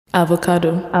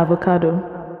Avocado.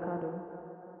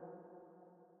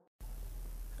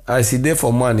 I see there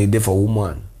for man, there for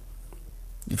woman.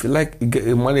 If you like get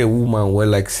a man, a woman well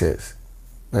like sex,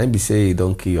 now be say you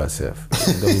don't kill yourself.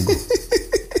 You don't go.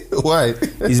 Why?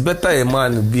 It's better a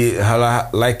man be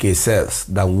like a sex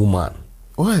than woman.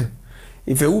 Why?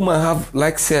 If a woman have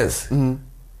like sex,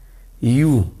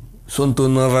 you to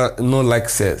never no like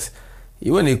sex.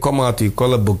 When you come out, you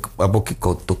call a book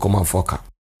to come and fuck her.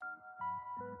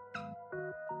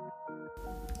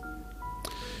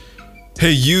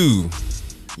 Hey you.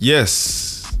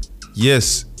 Yes,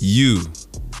 you.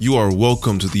 You are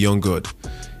welcome to The Young God,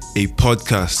 a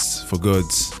podcast for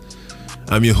gods.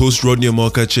 I'm your host Rodney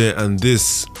Amalkache, and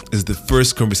this is the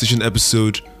first conversation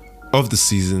episode of the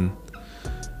season.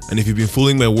 And if you've been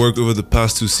following my work over the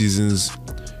past 2 seasons,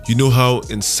 you know how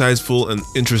insightful and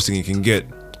interesting it can get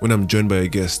when I'm joined by a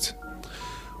guest.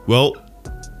 Well,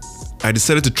 I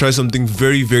decided to try something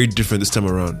very, very different this time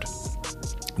around.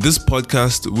 This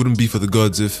podcast wouldn't be for the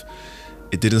gods if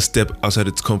it didn't step outside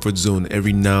its comfort zone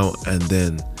every now and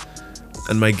then.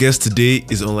 And my guest today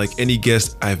is unlike any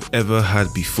guest I've ever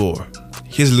had before.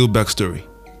 Here's a little backstory.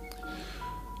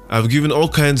 I've given all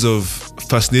kinds of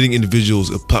fascinating individuals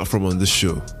a platform on this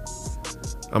show.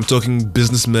 I'm talking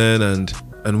businessmen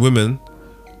and women,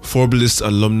 Forbes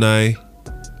alumni,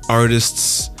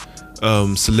 artists,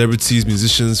 celebrities,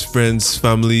 musicians, friends,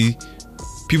 family,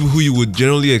 people who you would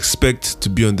generally expect to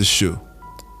be on this show.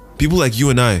 People like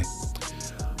you and I.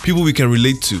 People we can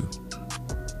relate to.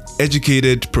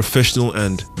 Educated, professional,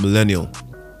 and millennial.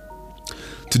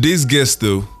 Today's guest,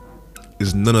 though,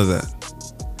 is none of that.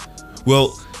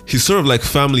 Well, he's sort of like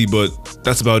family, but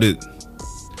that's about it.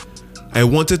 I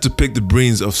wanted to pick the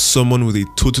brains of someone with a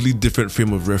totally different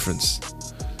frame of reference.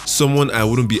 Someone I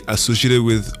wouldn't be associated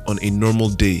with on a normal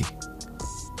day.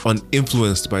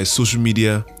 Uninfluenced by social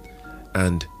media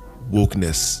and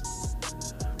wokeness.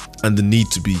 And the need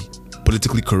to be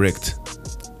politically correct.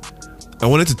 I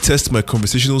wanted to test my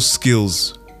conversational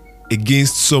skills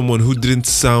against someone who didn't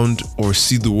sound or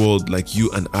see the world like you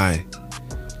and I.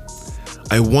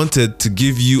 I wanted to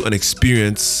give you an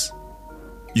experience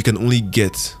you can only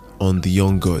get on The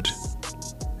Young God.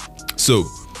 So,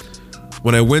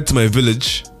 when I went to my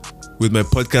village with my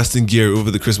podcasting gear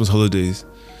over the Christmas holidays,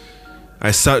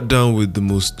 I sat down with the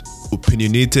most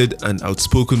opinionated and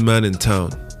outspoken man in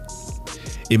town.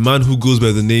 A man who goes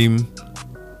by the name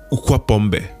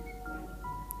Ukwapombe.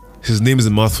 His name is a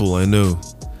mouthful, I know.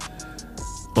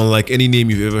 Unlike any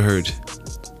name you've ever heard.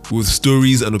 With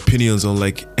stories and opinions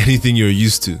unlike anything you're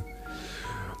used to.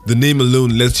 The name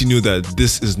alone lets you know that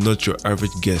this is not your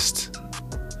average guest.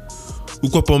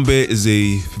 Ukwapombe is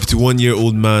a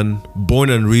 51-year-old man born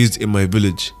and raised in my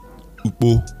village,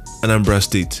 Ukpo, Anambra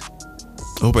State.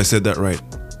 I hope I said that right.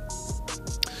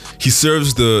 He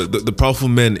serves the powerful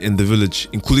men in the village,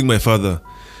 including my father,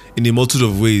 in a multitude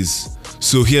of ways.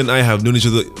 So he and I have known each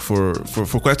other for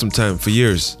quite some time, for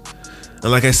years.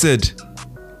 And like I said,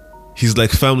 he's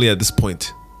like family at this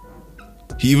point.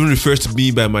 He even refers to me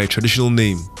by my traditional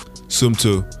name,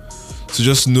 Sumto. So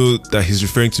just know that he's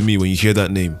referring to me when you hear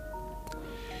that name.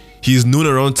 He is known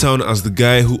around town as the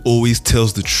guy who always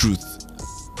tells the truth,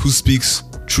 who speaks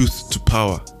truth to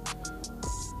power.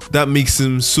 That makes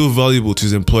him so valuable to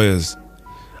his employers.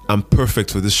 I'm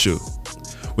perfect for this show.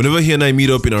 Whenever he and I meet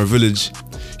up in our village,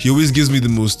 he always gives me the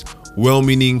most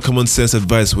well-meaning, common sense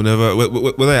advice whether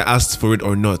I asked for it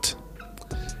or not.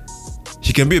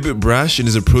 He can be a bit brash in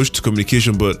his approach to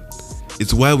communication, but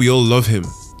it's why we all love him.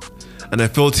 And I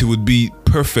felt he would be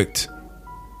perfect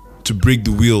to break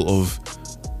the wheel of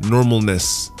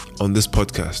normalness on this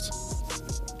podcast.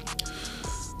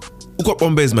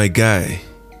 Ukwapombe is my guy.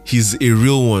 He's a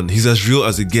real one. He's as real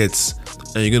as it gets,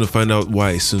 and you're going to find out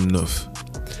why soon enough.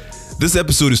 This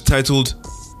episode is titled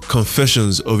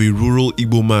Confessions of a Rural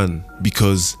Igbo Man,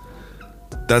 because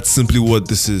that's simply what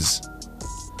this is.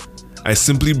 I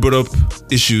simply brought up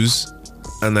issues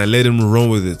and I let him run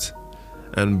with it.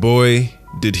 And boy,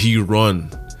 did he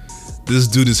run. This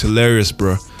dude is hilarious,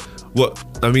 bro. We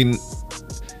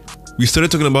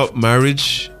started talking about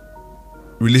marriage,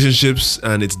 relationships,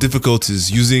 and its difficulties,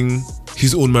 using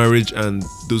his own marriage and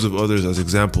those of others as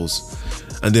examples.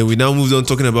 And then we now moved on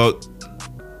talking about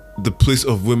the place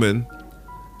of women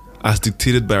as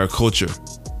dictated by our culture.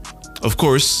 Of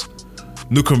course,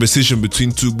 no conversation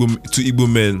between two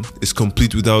Igbo men is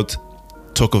complete without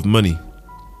talk of money.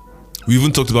 We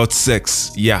even talked about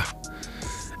sex,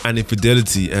 and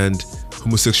infidelity and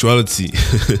homosexuality.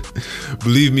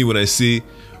 Believe me when I say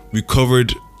we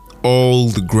covered all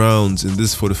the grounds in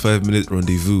this 45-minute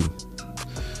rendezvous.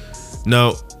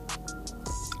 Now,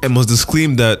 I must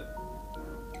disclaim that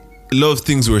a lot of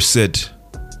things were said,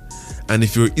 and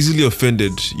if you're easily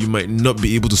offended, you might not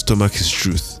be able to stomach his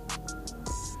truth.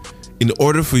 In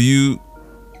order for you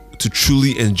to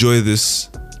truly enjoy this,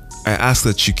 I ask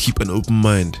that you keep an open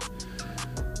mind.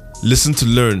 Listen to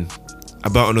learn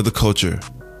about another culture,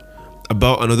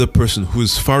 about another person who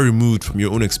is far removed from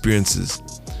your own experiences.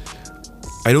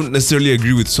 I don't necessarily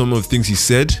agree with some of the things he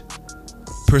said,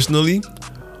 personally,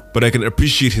 but I can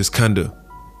appreciate his candor.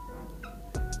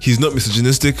 He's not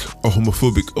misogynistic or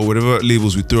homophobic or whatever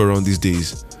labels we throw around these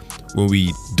days when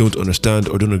we don't understand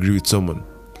or don't agree with someone.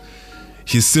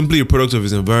 He's simply a product of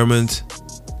his environment,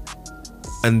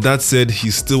 and that said,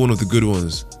 he's still one of the good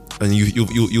ones, and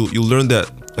you'll learn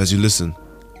that as you listen.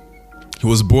 He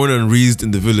was born and raised in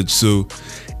the village, so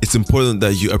it's important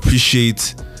that you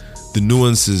appreciate the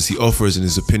nuances he offers in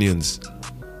his opinions.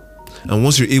 And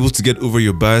once you're able to get over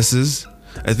your biases,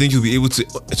 I think you'll be able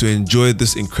to enjoy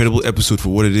this incredible episode for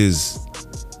what it is.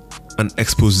 An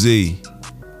expose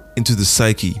into the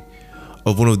psyche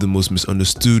of one of the most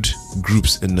misunderstood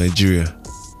groups in Nigeria,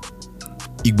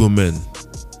 Igbo Men.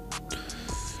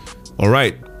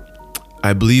 Alright,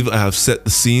 I believe I have set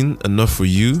the scene enough for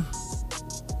you.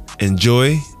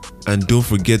 Enjoy, and don't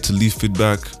forget to leave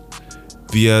feedback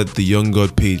via the Young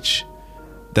God page.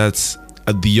 That's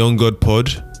at the Young God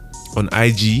Pod on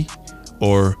IG,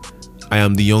 or I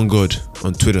am the Young God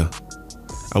on Twitter.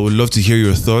 I would love to hear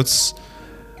your thoughts.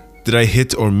 Did I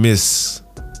hit or miss?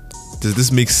 Does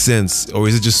this make sense, or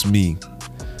is it just me?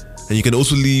 And you can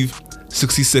also leave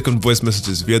 60-second voice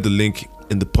messages via the link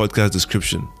in the podcast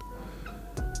description.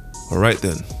 Alright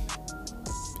then,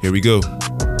 here we go.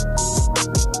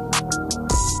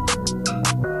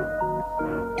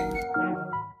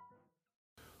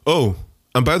 Oh,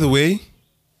 and by the way,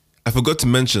 I forgot to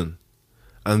mention,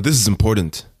 and this is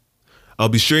important, I'll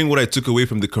be sharing what I took away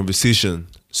from the conversation,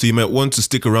 so you might want to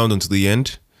stick around until the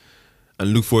end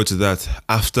and look forward to that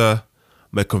after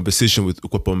my conversation with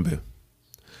Ukwapombe.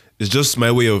 It's just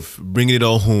my way of bringing it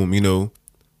all home,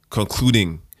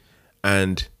 concluding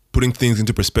and putting things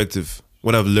into perspective,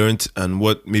 what I've learned and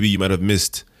what maybe you might have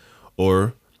missed,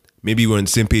 or maybe we're on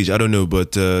the same page, I don't know,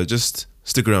 but just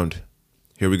stick around.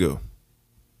 Here we go.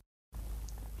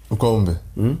 Ukwapombe,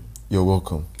 you're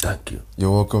welcome. Thank you.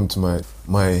 You're welcome to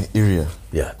my area.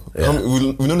 Yeah.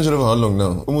 We've known each other for how long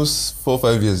now? Almost 4 or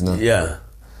 5 years now. Yeah.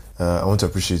 I want to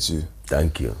appreciate you.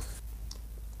 Thank you.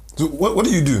 So what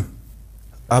do you do?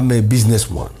 I'm a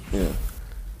businessman. Yeah.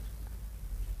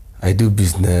 I do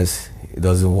business. It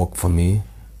doesn't work for me.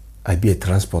 I be a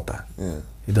transporter. Yeah.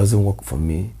 It doesn't work for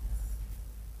me.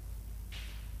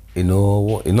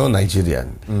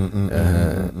 Nigerian.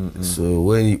 So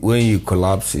when you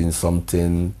collapse in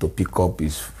something, to pick up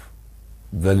is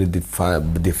very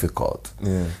difficult.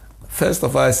 Yeah. First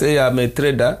of all, I say I'm a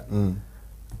trader.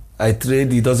 I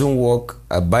trade. It doesn't work.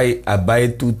 I buy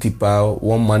 2 tipper,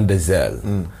 1 man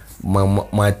diesel.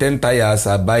 My 10 tires,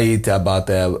 I buy it about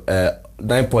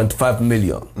 9.5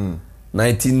 million.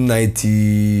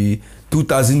 1990,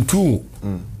 2002.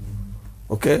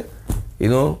 Okay,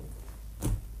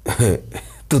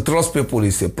 to trust people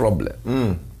is a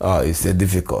problem. It's a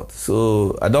difficult.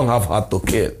 So I don't have heart to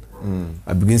kill.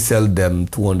 I begin sell them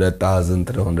 200,000,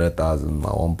 300,000, my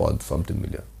 1 point something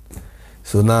million.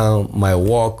 So now my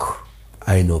work,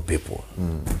 I know people.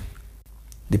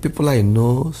 The people I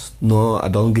know, I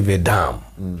don't give a damn.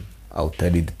 I'll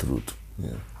tell you the truth.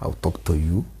 Yeah. I'll talk to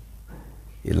you.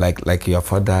 Like your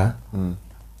father.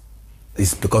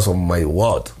 It's because of my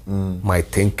word, my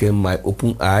thinking, my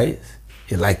open eyes.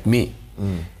 He like me.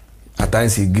 At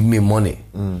times he give me money.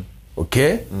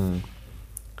 Okay?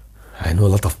 I know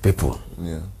a lot of people.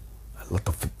 Yeah. A lot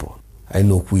of people. I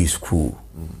know who is cool.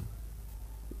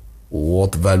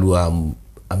 What value I'm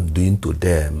doing to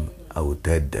them, I will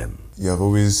tell them. You have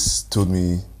always told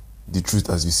me the truth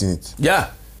as you've seen it.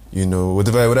 Yeah.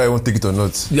 Whether I want to take it or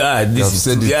not. Yeah, this is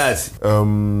said it. Yes.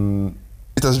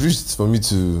 It has reached for me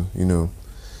to,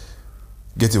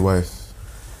 get a wife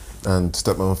and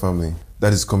start my own family.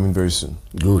 That is coming very soon.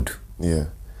 Good. Yeah.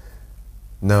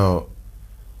 Now,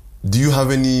 do you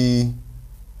have any,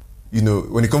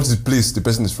 when it comes to the place the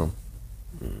person is from?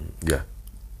 Yeah.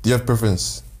 Do you have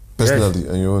preference personally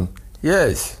on your own?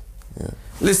 Yes. Yeah.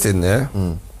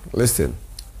 Listen, listen.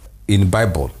 In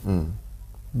Bible,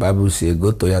 Bible say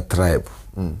go to your tribe.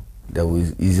 They will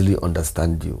easily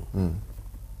understand you.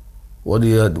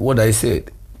 What I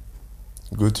said?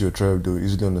 Go to your tribe, they will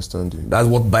easily understand you. That's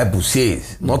what Bible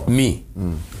says, not me.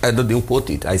 I don't quote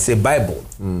it. I say Bible.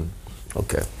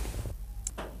 Okay.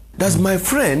 That's my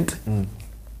friend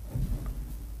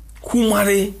who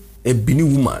marry a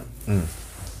Benin woman,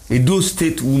 a Edo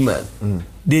State woman.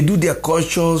 They do their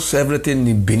cultures, everything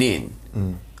in Benin.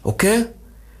 Okay?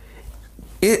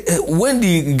 When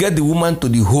they get the woman to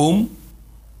the home,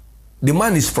 the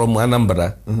man is from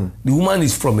Anambra. The woman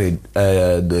is from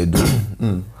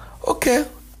Okay.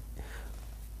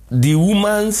 The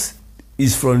woman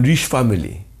is from rich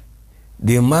family.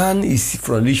 The man is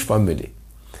from rich family.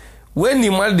 When he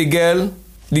marry the girl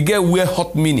wear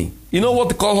hot mini. You know what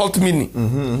they call hot mini?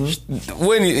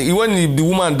 When the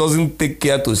woman doesn't take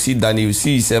care to sit down, you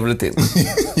see it's everything.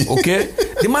 Okay?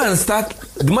 The man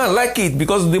like it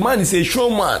because the man is a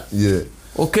showman. Yeah.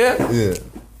 Okay? Yeah.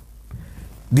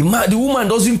 The woman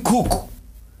doesn't cook.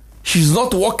 She's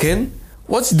not working.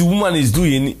 What the woman is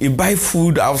doing, he buy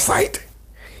food outside,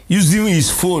 using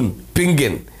his phone,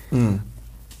 pinging.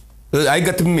 I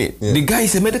got me. Yeah. The guy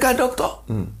is a medical doctor.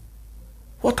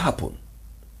 What happened?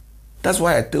 That's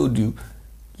why I told you,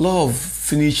 love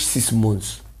finished 6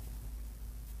 months.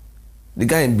 The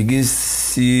guy begins to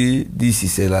see this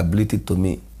is a liability to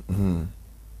me.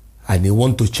 And he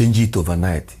want to change it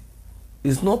overnight.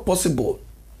 It's not possible.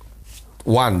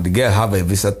 One, the girl have a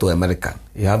visa to America.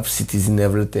 He have citizen,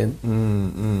 everything.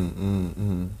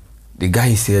 The guy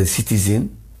is a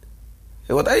citizen.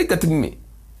 What are you getting me?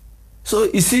 So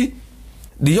you see,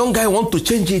 the young guy want to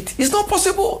change it. It's not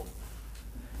possible.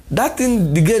 That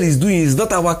thing the girl is doing is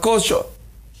not our culture.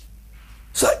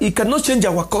 So he cannot change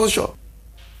our culture.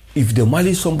 If they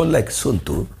marry somebody like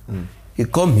Sonto, he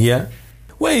come here.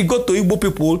 When you go to Igbo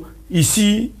people, you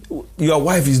see your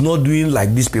wife is not doing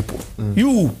like these people.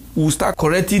 You will start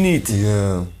correcting it.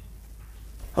 Yeah.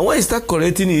 And when you start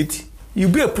correcting it,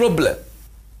 you'll be a problem.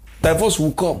 Divorce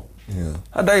will come. Yeah.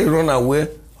 Either he run away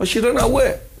or she run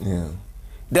away. Yeah.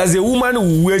 There's a woman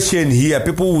who wear chain here.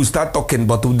 People will start talking,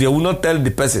 but they will not tell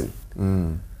the person.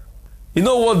 You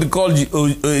know what they call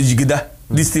jigida?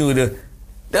 This thing with the...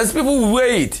 There's people who wear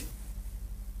it.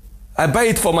 I buy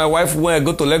it for my wife when I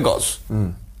go to Lagos.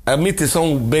 I meet a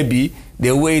son baby,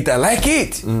 they wear it, I like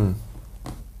it.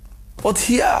 But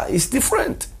here, it's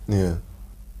different. Yeah.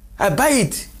 I buy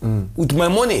it with my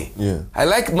money. Yeah. I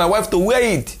like my wife to wear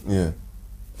it. Yeah.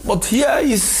 But here,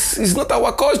 it's not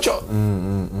our culture.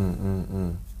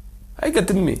 Are you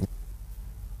getting me?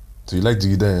 So you like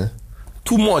Jigida, eh?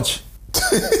 Too much.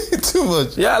 Too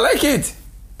much? Yeah, I like it.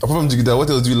 Apart from Jigida, what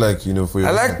else do you like, you know, for your...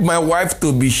 I like my wife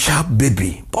to be sharp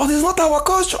baby, but it's not our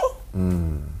culture.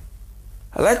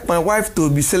 I like my wife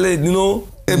to be selling, you know,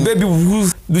 a baby who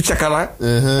do chakara.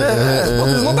 But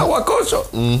it's not our culture.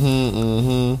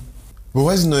 But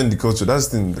why is it not in the culture? That's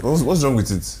the thing. What's wrong with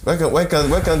it? Why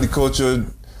can't the culture...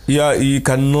 Yeah, you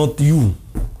cannot, you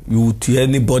to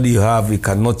anybody you have, you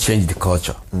cannot change the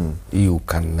culture. You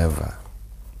can never.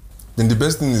 Then the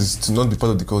best thing is to not be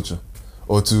part of the culture,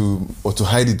 or to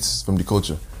hide it from the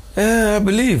culture. I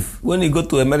believe when you go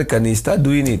to America and you start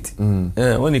doing it,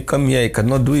 when you come here, you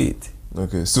cannot do it.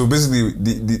 Okay, so basically,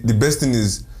 the best thing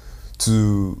is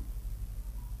to,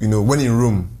 you know, when in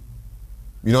Rome,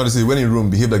 you know how to say, when in Rome,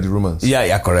 behave like the Romans.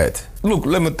 Yeah, correct. Look,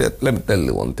 let me tell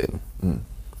you one thing.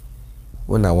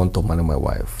 When I want to marry my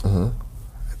wife, I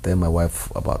tell my wife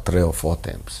about 3 or 4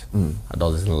 times. I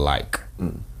doesn't like.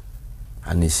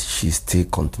 And she still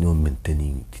continue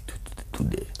maintaining it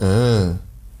today.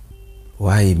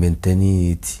 Why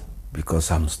maintaining it? Because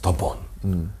I'm stubborn.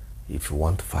 If you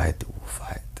want to fight, we'll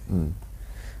fight.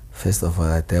 First of all,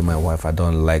 I tell my wife I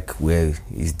don't like where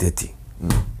it's dirty.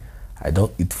 I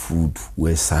don't eat food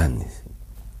where sand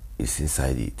is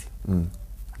inside it. I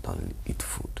don't eat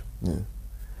food.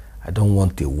 I don't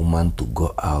want a woman to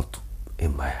go out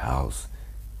in my house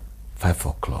 5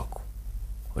 o'clock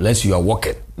unless you are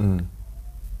working.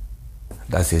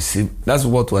 That's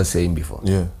what we were saying before.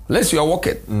 Yeah. Unless you are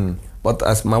working. But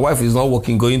as my wife is not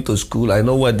working, going to school, I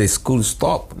know where the school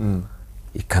stop.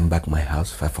 He come back my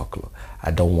house 5 o'clock. I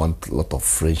don't want a lot of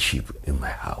friendship in my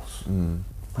house.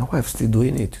 My wife still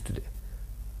doing it today.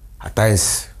 At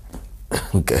times,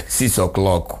 6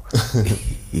 o'clock,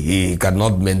 he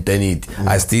cannot maintain it.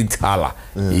 I still holler.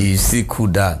 He still cool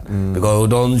down because we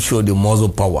don't show the muscle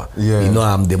power. You know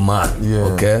I'm the man.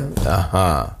 Okay?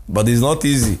 But it's not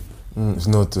easy. It's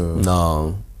not.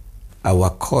 No, our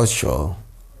culture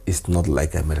is not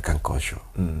like American culture.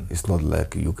 It's not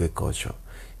like UK culture.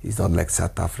 It's not like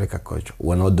South Africa culture.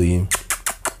 We're not doing.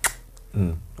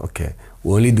 Okay,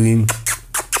 we're only doing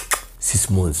 6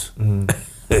 months.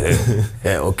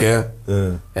 Okay,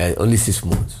 only 6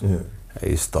 months.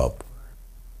 You stop.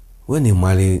 When you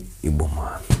marry Igbo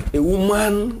man, a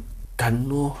woman can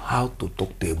know how to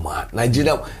talk to a man.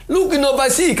 Nigeria, look in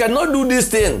overseas, you cannot do this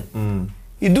thing.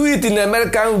 You do it in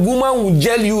America, woman will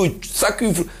jail you, sack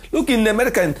you. Look in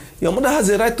America, your mother has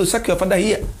a right to sack your father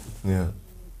here. Yeah.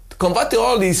 To convert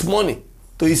all this money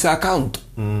to his account.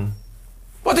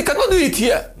 But he cannot do it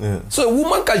here. Yeah. So a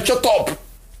woman can shut up.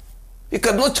 He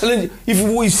cannot challenge. If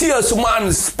we see a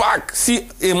man spark, see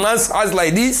a man's eyes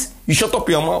like this, you shut up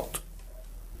your mouth.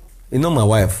 You know my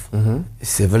wife,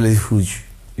 is a very huge,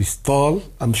 is tall,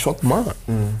 I'm short man.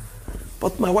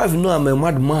 But my wife know I'm a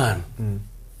mad man.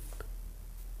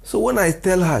 So when I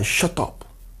tell her, shut up,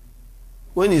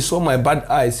 when he saw my bad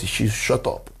eyes, she shut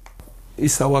up.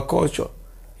 It's our culture.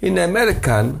 In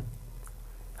American,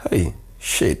 hey,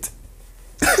 shit.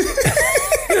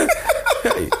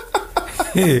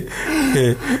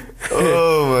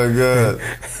 Oh my God.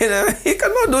 He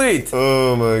cannot do it.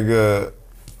 Oh my God.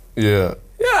 Yeah.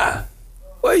 Yeah.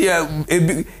 Well, yeah,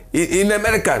 in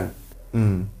American,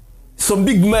 some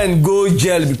big men go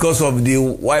jail because of the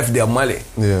wife they are married.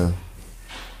 Yeah.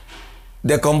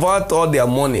 They convert all their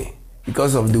money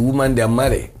because of the woman they are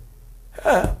married.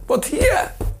 Yeah. But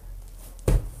here,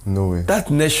 No way. that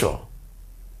nation,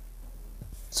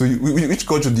 So which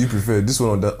culture do you prefer? This one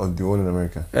or that, or the one in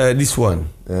America? this one.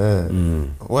 Yeah.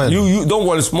 Why? You don't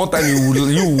worry, small time you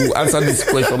will answer this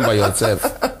question by yourself.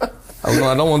 I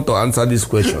don't want to answer this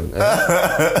question.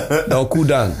 Now cool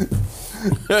down.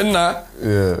 Nah.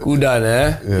 Yeah. Cool down,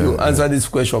 eh? Yeah, You answer this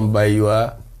question by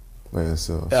your By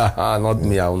yourself. not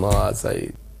me, I will not answer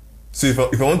it. So if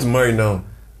I want to marry now,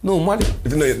 No, money.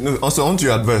 also I want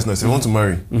your advice now. So if I want to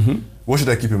marry, what should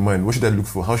I keep in mind? What should I look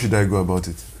for? How should I go about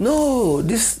it? No,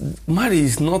 this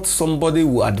marriage is not somebody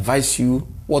who advise you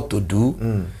what to do.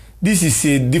 This is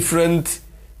a different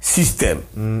system.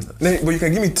 But you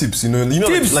can give me tips.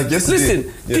 Tips, like yesterday.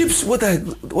 listen. Tips.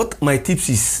 What my tips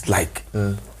is like.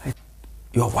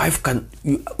 Your wife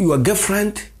your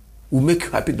girlfriend will make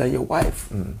you happy than your wife.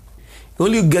 You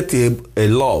only get a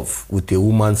love with a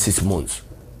woman 6 months.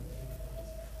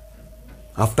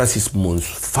 After 6 months,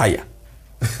 fire.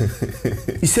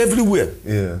 It's everywhere.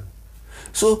 Yeah.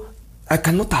 So I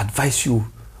cannot advise you,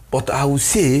 but I will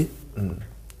say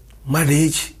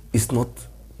marriage is not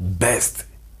best.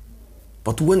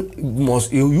 But when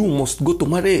you must go to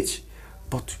marriage,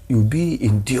 but you will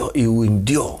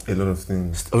endure A lot of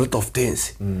things. a lot of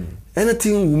things.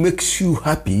 Anything will makes you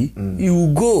happy, you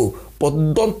will go.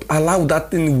 But don't allow that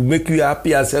thing will make you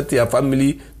happy and set your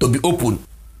family to be open.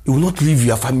 You will not leave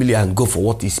your family and go for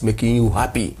what is making you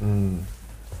happy.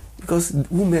 Because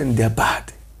women, they're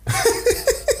bad.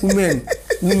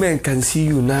 women can see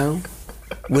you now.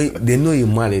 When they know you're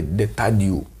married, they tell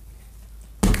you.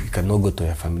 You cannot go to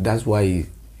your family. That's why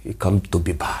it comes to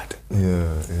be bad. Yeah.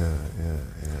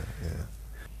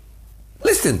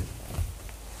 Listen,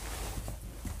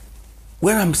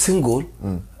 when I'm single,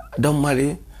 I don't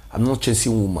marry, I'm not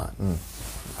chasing woman.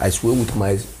 I swear with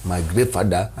my great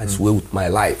father, I swear with my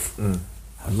life.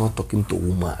 I'm not talking to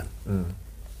woman.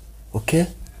 Okay?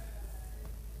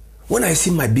 When I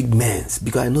see my big men,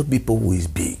 because I know people who is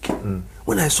big,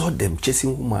 when I saw them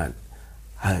chasing woman,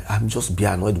 I'm just be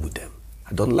annoyed with them.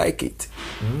 I don't like it.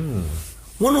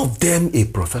 One of them, a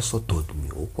professor, told me,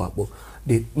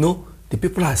 the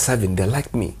people are serving, they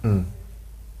like me.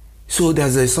 So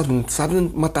there's a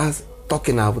certain matters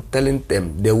talking about telling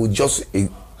them they will just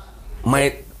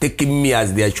taking me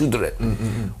as their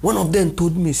children. One of them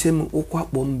told me,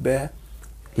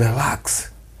 relax.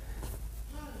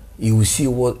 You will see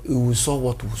what we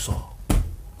saw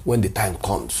when the time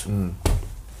comes.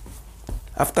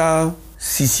 After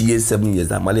 6 years, 7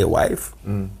 years, I married a wife.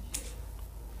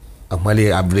 I married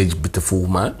an average beautiful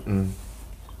woman.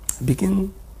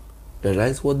 Begin to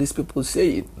realize what these people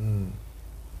say.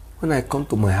 When I come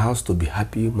to my house to be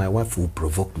happy, my wife will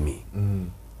provoke me.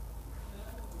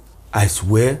 I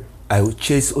swear, I will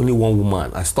chase only one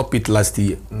woman. I stopped it last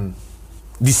year.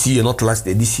 This year, not last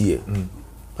year, this year.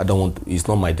 I don't want to, it's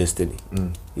not my destiny.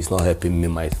 It's not helping me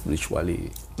my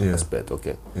spirituality aspect,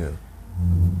 okay? Yeah.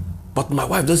 But my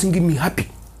wife doesn't give me happy.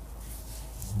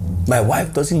 My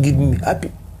wife doesn't give me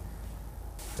happy.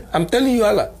 I'm telling you,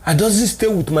 Allah, I doesn't stay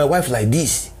with my wife like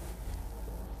this.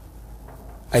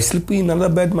 I sleep in another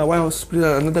bed, my wife sleep in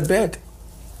another bed.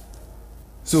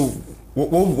 So what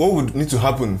would need to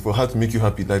happen for her to make you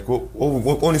happy? Like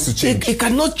what needs to change? It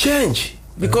cannot change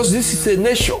because this is a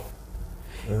nation.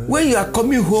 When you are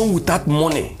coming home without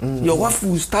money, your wife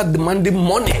will start demanding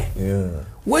money. Yeah.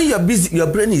 When you are busy, your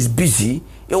brain is busy,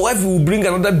 your wife will bring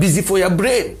another busy for your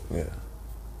brain. Yeah.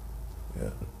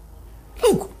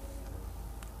 Look,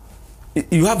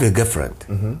 you have a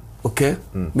girlfriend, okay?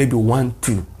 Maybe 1,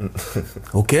 2,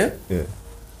 okay? Yeah.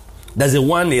 There's a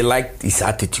one he liked his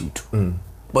attitude,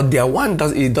 but the one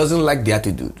he doesn't like the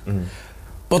attitude.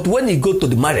 But when he go to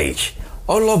the marriage,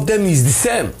 all of them is the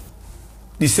same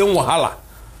wahala.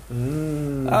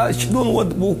 She don't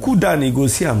want to cool down. He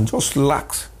goes, see, I'm just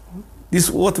relax. This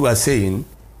is what we are saying.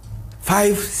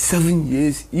 5, 7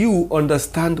 years, you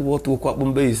understand what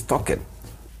Okwabumbe is talking.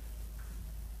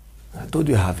 I told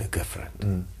you I have a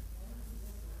girlfriend.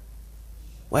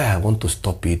 Why I want to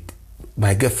stop it?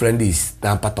 My girlfriend is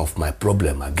now part of my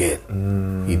problem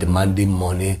again. He demanding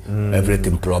money,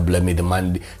 everything problem, he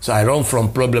demanding. So I run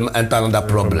from problem, enter another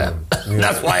problem.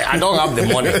 That's why I don't have the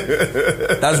money.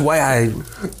 That's why I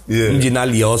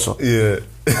originally also. Yeah.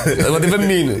 What does it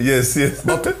mean? Yes.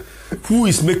 But who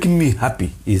is making me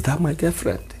happy? Is that my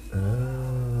girlfriend?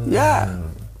 Yeah.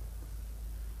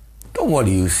 Don't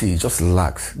worry, you see, just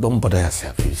relax. Don't bother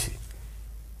yourself, you see.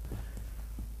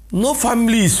 No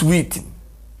family is sweet.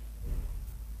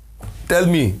 Tell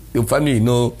me, your family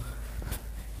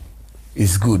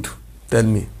is good. Tell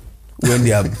me. When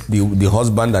they are, the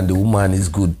husband and the woman is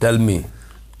good, tell me.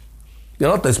 You're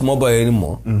not a small boy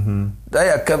anymore.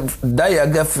 That your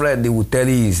girlfriend, they will tell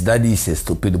you his daddy is a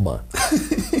stupid man.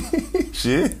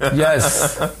 She?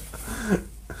 Yes.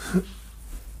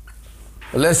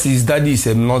 Unless his daddy is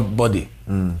a not body.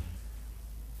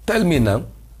 Tell me now.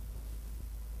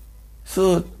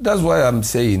 So that's why I'm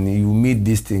saying you meet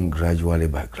this thing gradually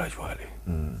by gradually.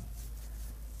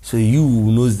 So you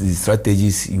know the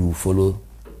strategies you follow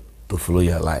to follow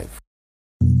your life.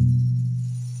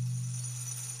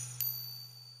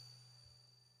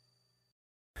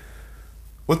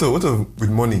 What with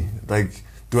money? Like,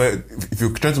 if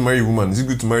you're trying to marry a woman, is it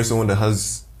good to marry someone that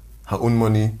has her own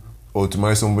money, or to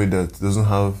marry somebody that doesn't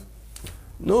have?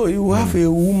 No, you have a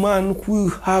woman who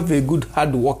have a good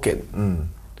hard working.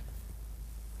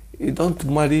 You don't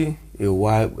marry a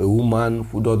woman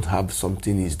who don't have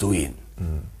something he's doing.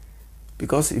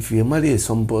 Because if you marry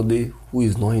somebody who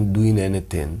is not doing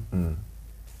anything,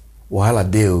 wahala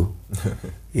deo.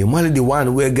 You marry the one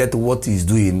who get what he's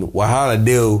doing, wahala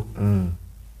deo.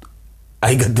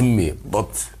 I get me,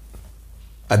 but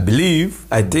I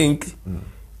think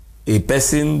a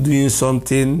person doing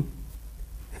something,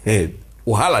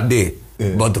 wahala day,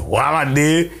 but wahala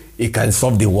day, it can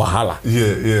solve the wahala.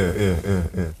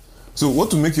 Yeah. So what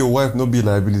to make your wife not be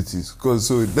liabilities? Because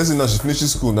so let's say now she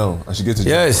finishes school now and she gets a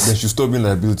job, then she stop being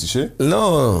liability, she?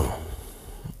 No.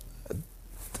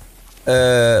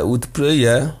 With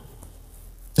prayer,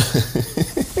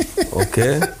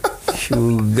 okay, she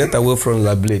will get away from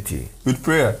liability. With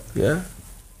prayer? Yeah.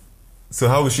 So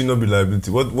how will she not be liability?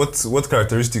 What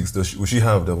characteristics will she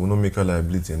have that will not make her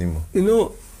liability anymore?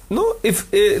 No.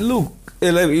 If look,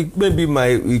 maybe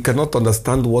you cannot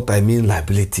understand what I mean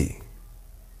liability.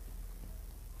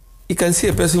 You can see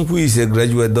a person who is a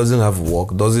graduate, doesn't have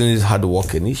work, is hard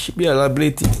working. It should be a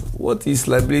liability. What is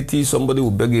liability? Somebody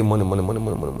will beg you money.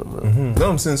 No,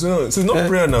 I'm saying so it's not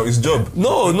prayer now. It's job.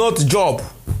 No, not job.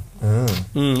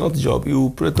 Not job.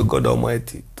 You pray to God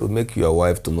Almighty to make your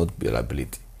wife to not be a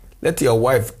liability. Let your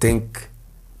wife think,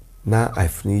 now I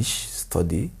finish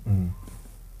study.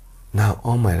 Now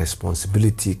all my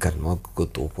responsibility cannot go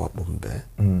to Okwabumbe.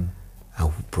 I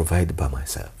will provide by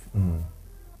myself.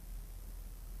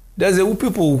 There's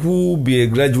people who be a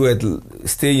graduate,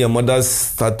 stay in your mother's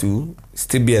statue,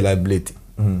 still be a liability.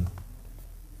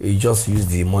 You just use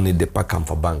the money they pack them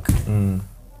for bank.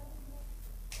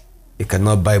 You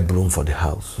cannot buy broom for the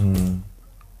house.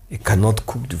 You cannot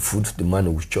cook the food the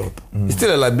man will chop. It's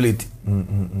still a liability.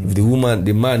 If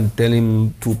the man tell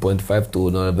him 2.5 to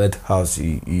another bed house,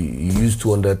 he use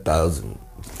 200,000,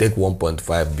 take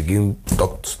 1.5, begin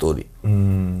talk story.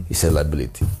 It's a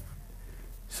liability.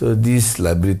 So this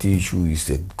liability issue is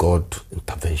a God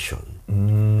intervention.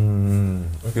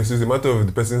 Okay, so it's a matter of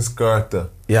the person's character.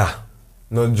 Yeah.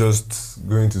 Not just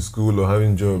going to school or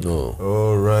having job. No.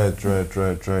 Oh, right.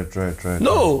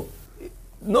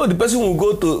 No, the person will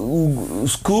go to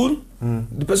school,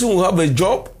 the person will have a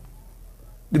job,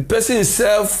 the person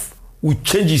himself will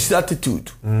change his attitude.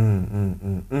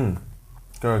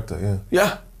 Character, yeah.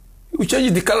 Yeah, he will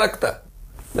change the character.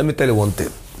 Let me tell you one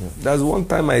thing. There's one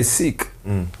time I sick.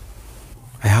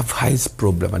 I have eyes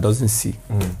problem. I doesn't see.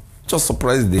 Just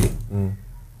surprise day.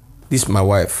 This is my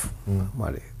wife,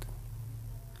 married.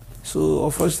 So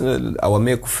unfortunately, our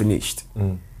milk finished.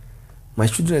 My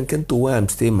children came to where I'm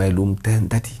staying in my room, telling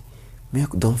Daddy,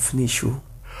 milk don't finish you.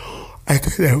 I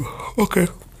tell them, okay.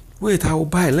 Wait, I will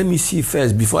buy. Let me see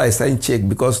first before I sign check,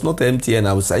 because not MTN,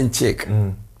 I will sign check.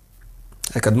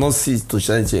 I cannot see to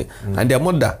sign check. And their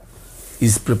mother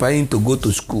is preparing to go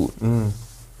to school.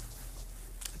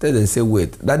 Tell them, say,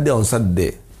 wait. That day on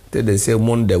Saturday, tell them, say,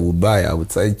 Monday we'll buy. I will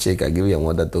sign check. I give your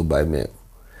mother to buy milk.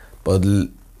 But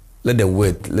let them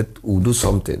wait. We'll do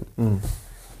something.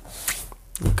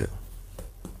 Okay.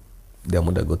 Their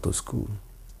mother go to school.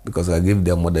 Because I give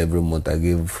their mother every month, I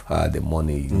give her the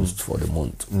money used for the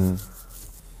month.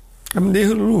 I'm in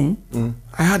the room.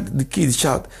 I had the kids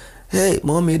shout, "Hey,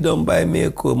 mommy, don't buy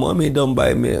milk. Mommy, don't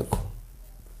buy milk."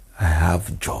 I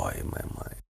have joy in my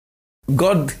mind.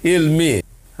 God healed me.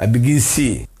 I begin to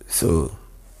see. So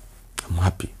I'm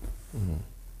happy.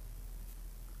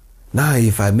 Now,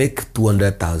 if I make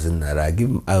 200,000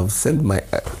 naira, I'll send my.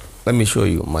 Let me show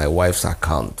you my wife's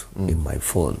account in my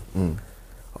phone.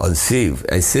 On save,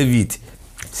 I save it.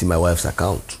 See my wife's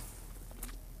account.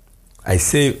 I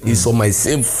save it's on my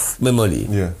safe memory.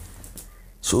 Yeah.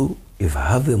 So if I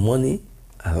have the money,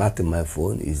 a lot in my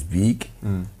phone is big.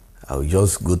 I'll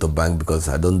just go to bank because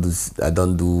I don't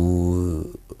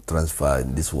do transfer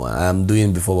in this one. I'm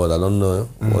doing before, but I don't know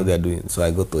what they're doing. So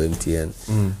I go to MTN.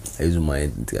 I use my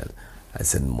MTN. I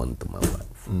send money to my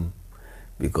wife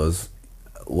because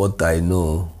what I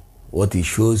know, what it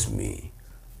shows me,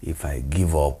 if I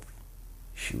give up,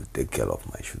 she will take care of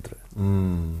my children,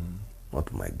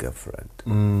 not my girlfriend,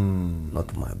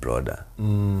 not my brother.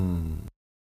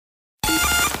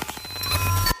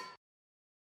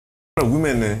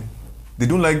 Women, they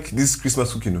don't like this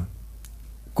Christmas cooking. No?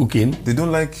 Cooking? They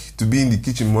don't like to be in the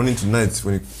kitchen morning to night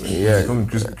when it comes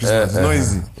to Christmas. It's not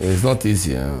easy. It's not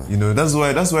easy. Yeah. You know, that's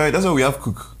why we have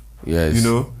cook. Yes. You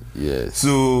know. Yes.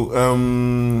 So,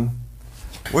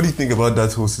 what do you think about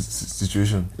that whole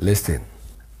situation? Listen,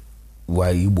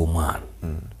 we're Igbo man.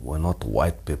 We're not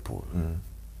white people.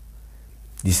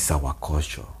 This is our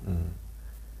culture.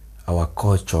 Our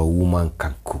culture, woman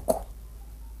can cook.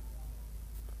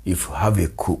 If you have a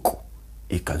cook,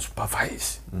 he can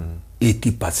supervise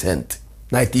 80%,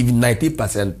 even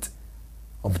 90%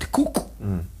 of the cook.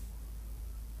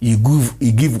 He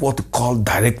give what we call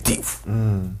directive.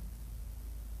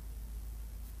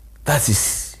 That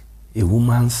is a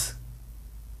woman's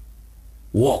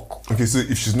work. Okay, so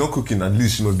if she's not cooking, at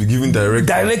least she must be giving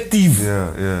directive.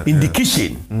 In the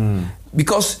kitchen.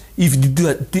 Because if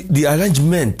the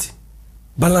arrangement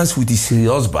balance with his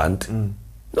husband,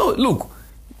 no, look,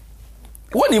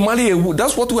 when you marry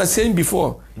that's what we were saying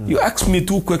before. You asked me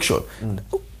two questions.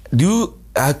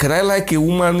 Can I like a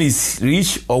woman is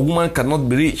rich or woman cannot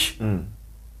be rich?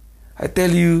 I tell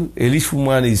you, a rich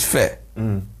woman is fair.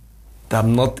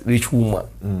 I'm not rich woman.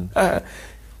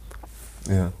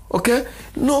 Okay?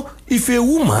 No, if a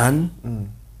woman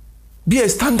be a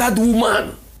standard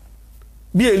woman,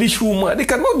 be a rich woman, they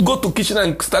cannot go to kitchen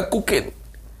and start cooking.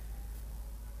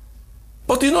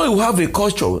 But you know, you have a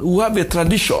culture, you have a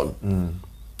tradition.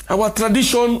 Our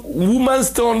tradition, women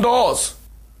stay under us.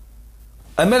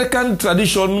 American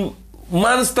tradition,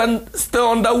 man stay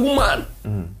under woman.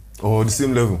 Or the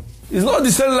same level? It's not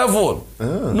the same level.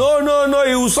 No.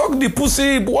 You suck the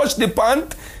pussy, wash the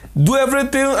pant, do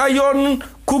everything, iron,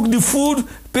 cook the food,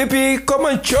 baby, come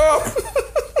and chop.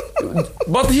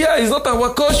 But here it's not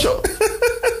our culture.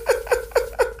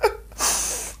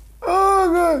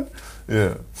 Oh God.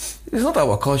 Yeah. It's not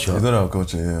our culture. It's not our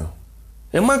culture, yeah.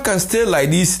 A man can stay like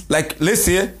this, like let's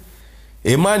say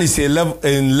a man is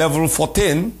in level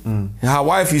 14, her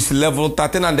wife is level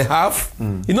 13 and a half.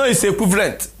 You know, it's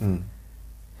equivalent.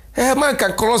 A man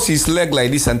can cross his leg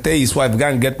like this and tell his wife, go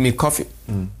and get me coffee.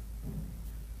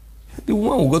 The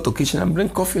woman will go to the kitchen and bring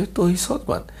coffee to his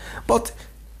husband. But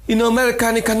in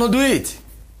America, he cannot do it.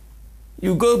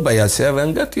 You go by yourself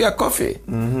and get your coffee.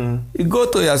 You go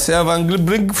to yourself and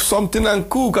bring something and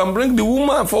cook and bring the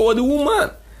woman for the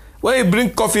woman. When you bring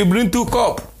coffee, bring 2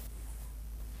 cups.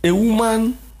 A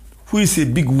woman who is a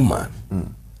big woman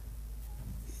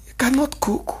cannot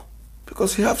cook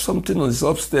because he have something on his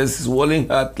upstairs, he's walling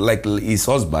out like his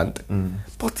husband,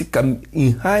 but he can,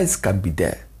 in eyes can be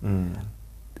there.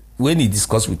 When he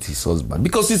discuss with his husband,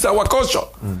 because it's our culture.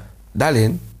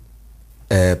 Darling,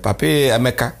 Pape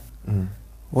Emeka,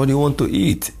 what do you want to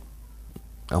eat?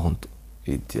 I want to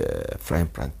eat frying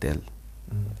plantain,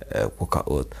 coca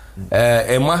oat.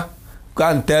 Emma, go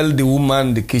and tell the woman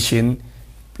in the kitchen,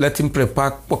 let him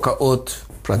prepare coca oat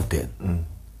plantain.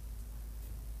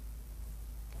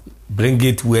 Bring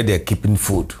it where they're keeping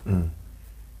food.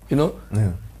 You know?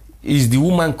 Is the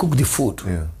woman cook the food?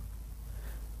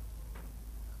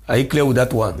 Are you clear with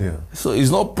that one? So it's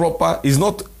not proper, it's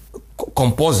not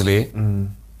compulsory.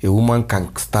 A woman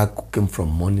can start cooking from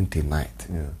morning till night.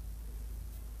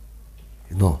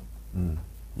 No.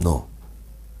 No.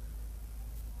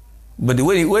 But the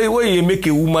way you make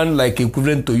a woman like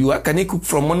equivalent to you, how can he cook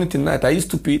from morning till night? Are you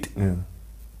stupid?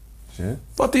 Sure.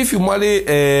 But if you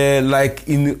marry like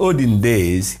in the olden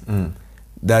days,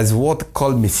 there's what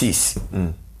called Mrs.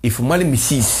 If you marry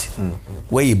Mrs.,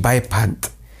 where you buy pant,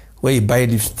 where you buy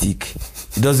lipstick,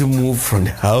 it doesn't move from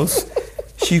the house.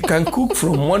 She can cook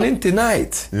from morning to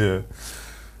night. Yeah.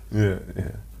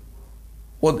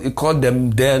 What you call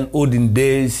them then olden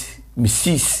days,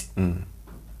 missus.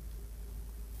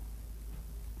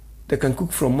 They can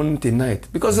cook from morning till night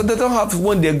because they don't have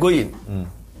when they're going.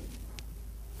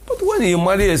 But when you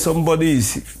marry somebody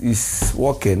is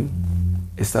working,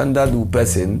 a standard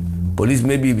person, police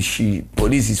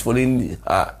is following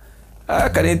her. How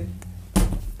can it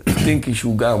think he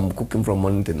should go and cooking from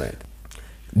morning till night?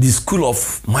 The school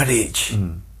of marriage,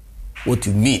 what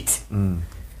you meet,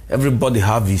 everybody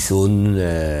have his own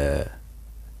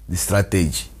the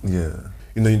strategy. Yeah.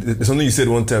 You know, there's something you said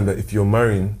one time that if you're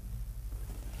marrying,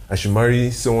 I should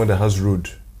marry someone that has road.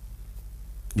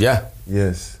 Yeah.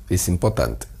 Yes. It's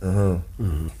important.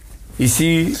 Mm-hmm. You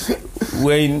see,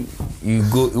 when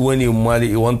you marry,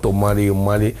 you want to marry, you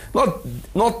marry.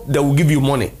 Not they will give you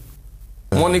money.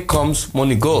 Money comes,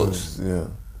 money goes. Yeah.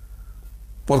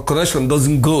 But connection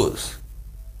doesn't go.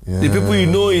 Yeah. The people you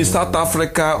know in South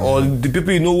Africa or the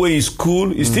people you know where in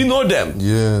school, you still know them.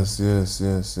 Yes.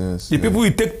 The people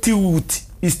you take tea with,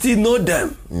 you still know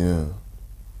them. Yeah.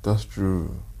 That's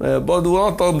true. But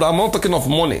I'm not talking of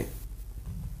money.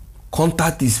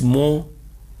 Contact is more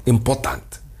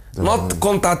important. Not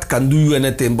contact can do you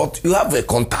anything, but you have a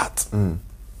contact.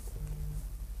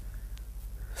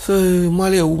 So you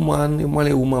marry a woman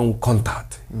with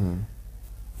contact.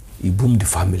 You boom the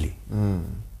family.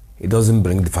 It doesn't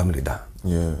bring the family down.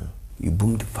 Yeah. You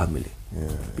boom the family.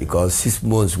 Yeah. Because 6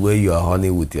 months where you are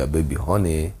honey with your baby,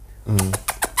 honey,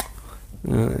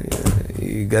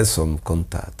 you get some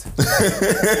contact.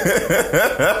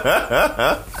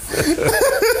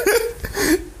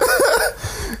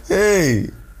 Hey.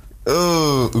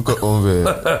 Oh,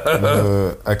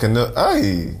 I cannot.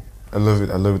 I love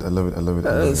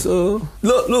it. So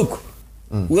look.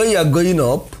 When you are going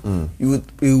up, you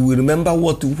will remember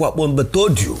what one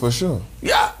told you. For sure.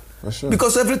 Yeah. For sure.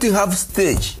 Because everything have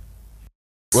stage.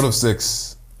 What of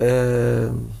sex?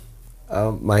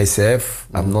 Myself,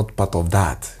 I'm not part of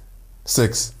that.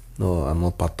 Sex? No, I'm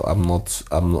not part of,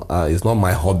 it's not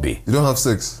my hobby. You don't have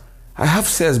sex? I have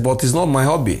sex, but it's not my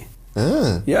hobby.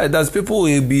 Yeah, there's people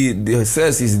who the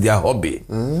sex is their hobby.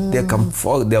 They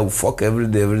will fuck every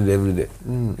day.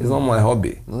 It's not my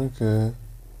hobby. Okay.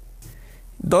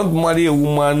 Don't marry a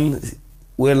woman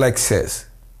who like sex.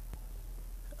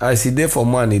 As he there for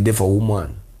man, he there for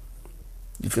woman.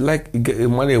 If you like, you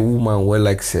marry a woman who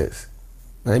like sex,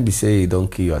 then be say you don't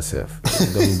kill yourself. You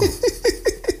don't go.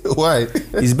 Why?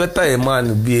 It's better a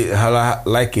man be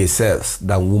like a sex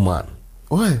than woman.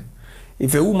 Why?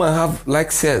 If a woman have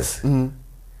like sex,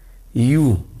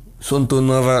 you something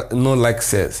not like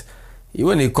sex.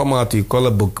 When you come out, you call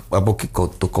a book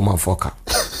to come and fuck her.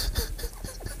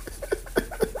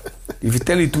 If you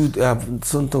tell you to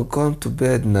something come to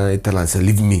bed now, you tell her say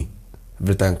leave me.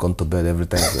 Every time I come to bed, every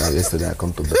time yesterday I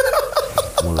come to bed.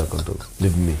 Tomorrow I come to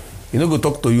leave me. You know go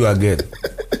talk to you again.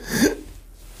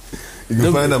 You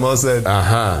can find them outside.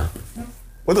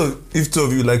 What if two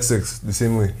of you like sex the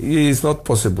same way? It's not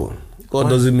possible. God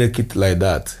doesn't make it like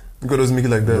that. God doesn't make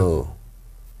it like that? No.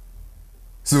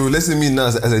 So let's say me now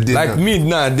as I did like now. Me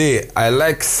nowadays, I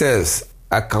like sex.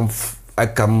 I can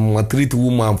treat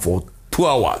woman for 2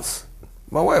 hours.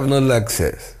 My wife not like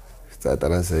sex. Start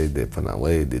and say they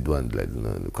why they do and like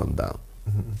come down.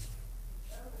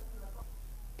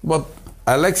 But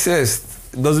I like sex.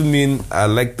 It doesn't mean I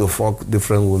like to fuck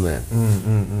different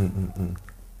women.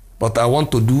 But I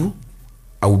want to do,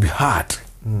 I will be hard.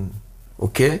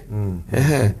 Okay?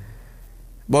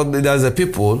 But there's a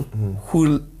people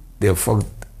who they fuck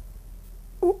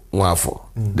wafo.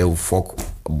 They will fuck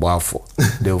wafo.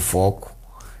 They will fuck.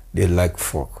 They like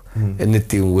fuck.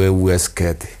 Anything where we're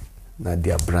scared, now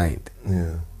they are blind.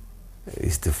 Yeah.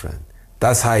 It's different.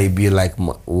 That's how it be like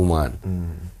woman.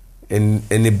 And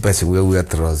any person where wear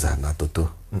trousers, not to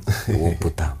won't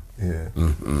put them. Yeah.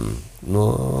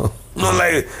 No,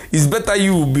 like it's better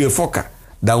you be a fucker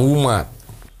than woman.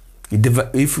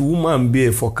 If woman be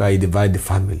a fucker, it divide the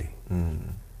family.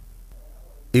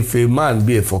 If a man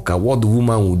be a fucker, what the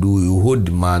woman will do, you hold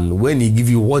the man. When he give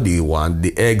you what he want,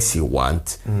 the eggs he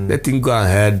want, let him go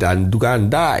ahead and go and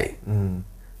die.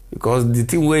 Because the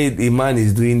thing where the man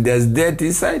is doing, there's death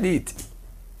inside it.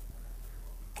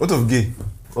 What of gay?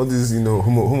 All these,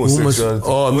 homosexuality.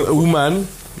 Or woman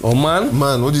or man?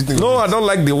 Man, what do you think? No, I don't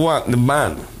like the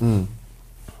man.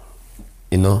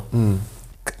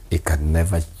 It can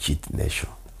never cheat nation.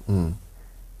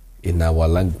 In our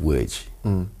language,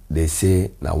 they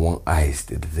say now one eyes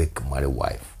they take marry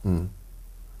wife.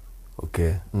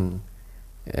 Okay?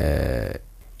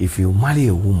 If you marry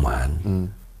a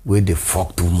woman where they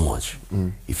fuck too much,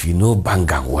 if you know bang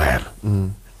and well,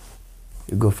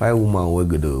 you go find a woman where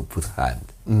go put hand.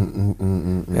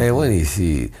 When you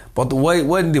see, but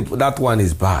when that one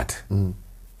is bad,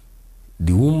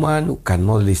 the woman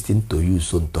cannot listen to you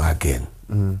so to again.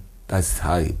 That's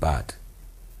how it bad.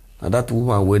 Now that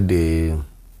woman with the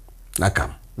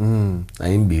nakam, I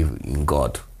ain't be in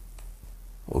God.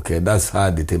 Okay, that's how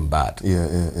the thing bad. Yeah.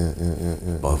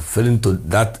 But failing to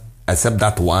that, accept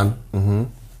that one,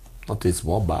 not it's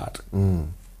more bad. You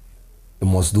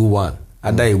must do one.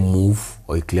 Either you move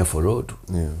or you clear for road.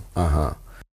 Yeah.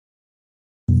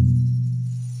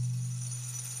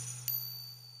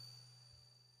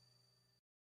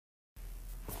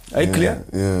 Are you clear?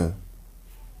 Yeah.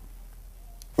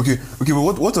 Okay,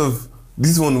 but what of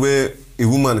this one where a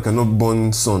woman cannot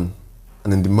born son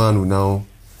and then the man will now...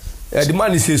 Yeah, the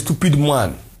man is a stupid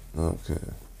man. Okay.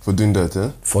 For doing that,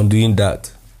 eh? For doing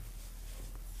that.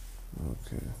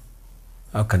 Okay.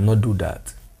 I cannot do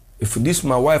that. If this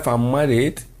my wife I'm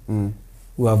married,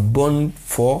 we have born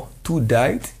 4, 2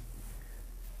 died.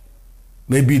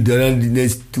 Maybe during the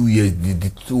next 2 years, the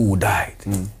 2 died.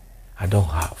 I don't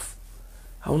have.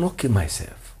 I will not kill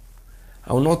myself.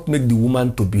 I will not make the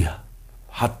woman to be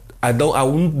hurt. I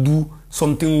won't do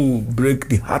something will break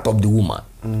the heart of the woman.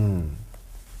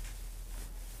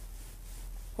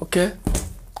 Okay?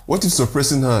 What if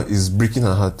suppressing her is breaking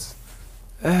her heart?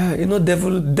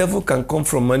 Devil can come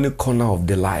from any corner of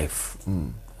the life.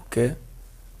 Okay?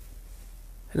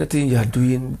 Anything you are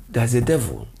doing, there's a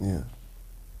devil. Yeah.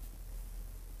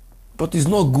 But it's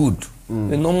not good.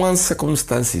 In normal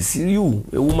circumstances, you,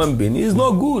 a woman being, it's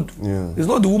not good. Yeah. It's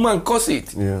not the woman cause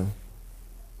it. Yeah.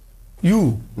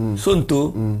 You,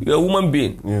 Sonto, you're a woman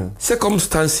being. Yeah.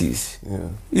 Circumstances. Yeah.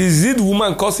 Is it the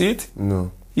woman cause it?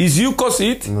 No. Is you cause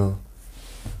it? No.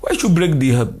 Why should break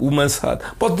the woman's heart?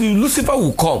 But the Lucifer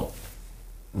will come.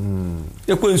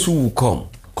 Ekwensu will come.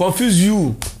 Confuse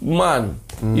you, man.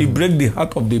 He break the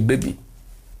heart of the baby.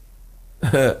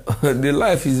 The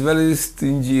life is very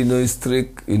stingy, it's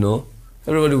strict,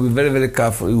 Everybody will be very, very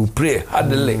careful. You will pray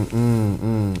hardly.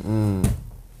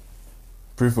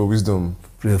 Pray for wisdom.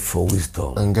 Pray for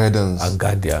wisdom. And guidance. And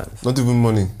guidance. Not even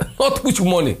money. Not much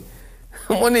money.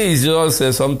 Money is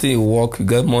just something you work, you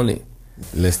get money.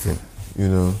 Listen.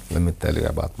 Let me tell you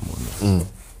about money.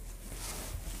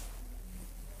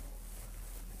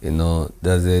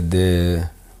 There's a day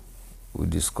we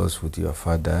discussed with your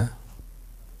father.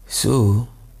 So,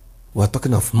 we're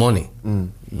talking of money.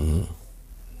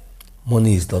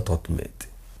 Money is not ultimate.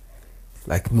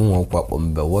 Like me,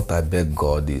 what I beg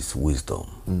God is wisdom.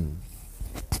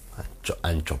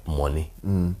 And chop money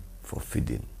for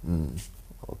feeding.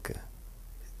 Okay.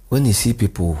 When you see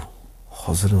people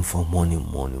hustling for money,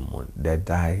 they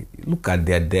die. Look at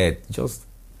their death.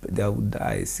 They will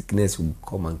die. Sickness will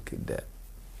come and kill them.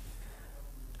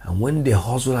 And when they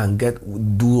hustle and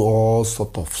do all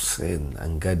sort of sin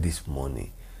and get this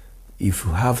money, if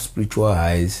you have spiritual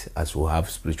eyes, as we have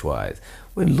spiritual eyes,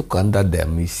 when you look under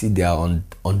them, you see they are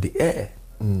on the air.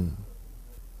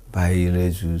 Buy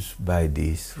Jesus, buy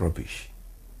this rubbish.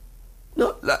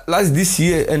 No, last this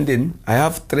year ending, I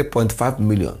have 3.5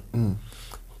 million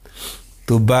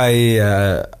to buy.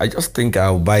 I just think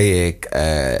I'll buy a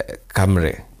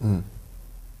Camry.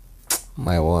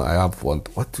 I have one.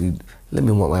 Let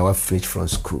me want my wife fetch from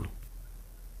school.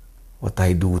 What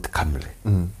I do with Camry.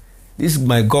 This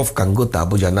my golf can go to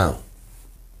Abuja now.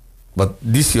 But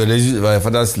this my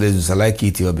father's Lexus, I like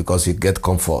it here because you get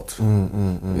comfort.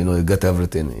 You get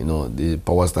everything. The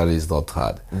power styling is not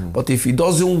hard. But if it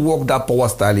doesn't work, that power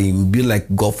styling, it will be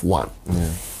like Golf 1.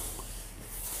 Yeah.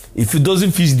 If it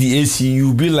doesn't fit the AC, you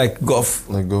will be like Golf.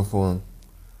 Like Golf 1.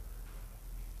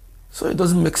 So it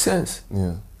doesn't make sense.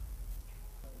 Yeah.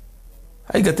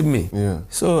 Are you getting me? Yeah.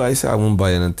 So I say I won't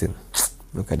buy anything.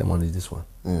 Look at the money, this one.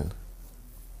 Yeah.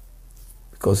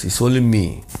 Because it's only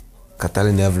me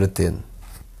catalying everything.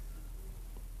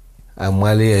 I'm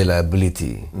merely a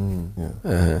liability.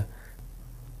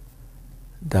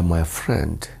 That my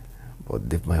friend,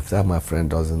 but my friend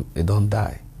don't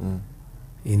die.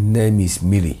 His name is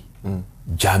Mili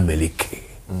Jamelike.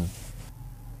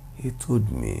 He told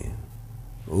me,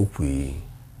 Okwi,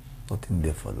 nothing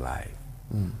there for life.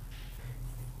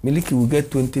 Miliki will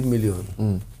get 20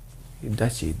 million.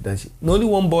 That's it. No, only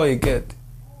one boy he get.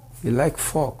 He like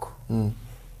fuck.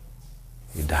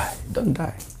 He die. Don't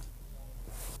die.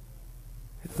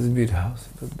 He doesn't build a house.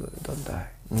 Don't die.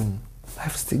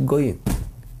 Life's still going.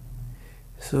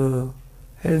 So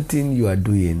anything you are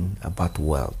doing about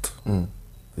wealth,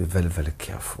 be very, very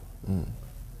careful.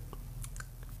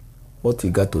 What you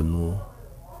got to know,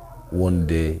 one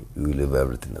day you will leave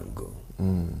everything and go.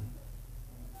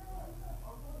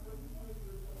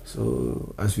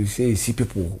 So, as we say, you see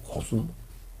people hustle.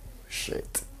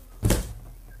 Shit.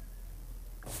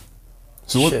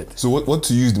 So what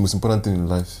to you is the most important thing in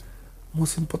life?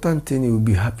 Most important thing, you will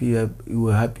be happier.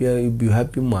 You'll be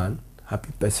happy man,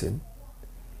 happy person.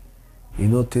 You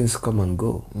know things come and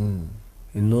go.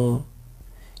 You know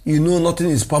nothing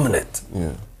is permanent.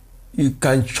 Yeah. You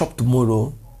can chop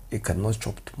tomorrow, you cannot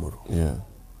chop tomorrow. Yeah.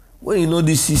 When you know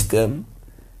this system,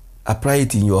 apply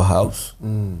it in your house.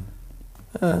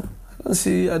 I don't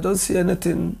see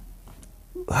anything.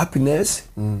 Happiness.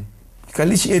 You can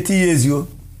reach 80 years,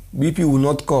 BP will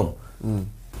not come.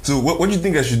 So what do you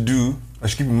think I should do? I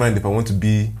should keep in mind if I want to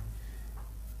be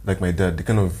like my dad, the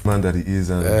kind of man that he is.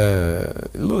 And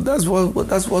Look, that's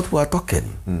what we are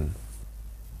talking.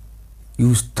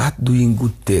 You start doing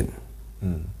good thing.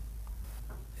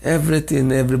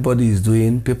 Everything everybody is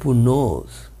doing, people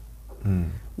knows.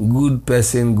 Good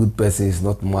person is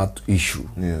not mad issue.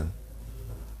 Yeah.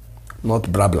 Not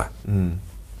blabla.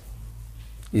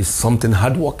 It's something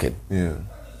hardworking. Yeah.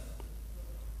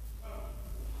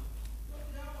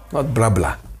 Not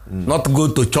blabla. Not go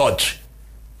to church.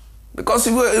 Because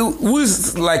who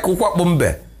is like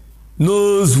Ukwakbombe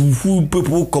knows who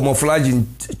people camouflage in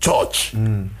church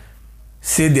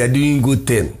say they are doing good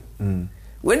thing.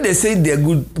 When they say they are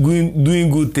doing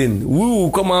good thing, we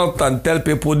will come out and tell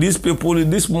people,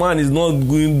 this man is not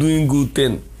doing good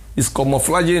thing. He's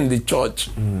camouflaging in the church,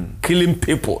 killing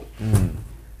people.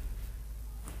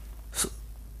 So,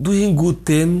 doing good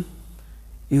thing,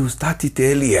 you start it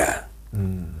earlier.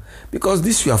 Because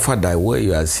this your father, where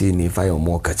you are seeing if I am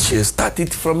more you start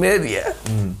it from earlier.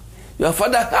 Your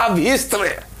father have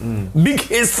history, big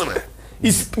history.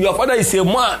 Your father is a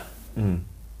man.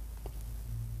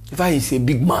 If I is a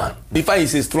big man, if I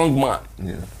is a strong man.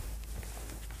 Yeah.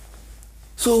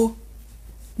 So,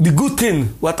 the good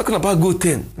thing, we are talking about good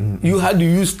thing.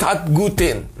 You start good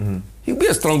thing. You be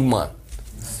a strong man,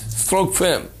 strong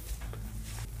firm.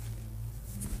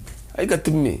 Are you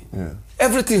getting me? Yeah.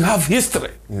 Everything have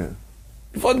history. Yeah.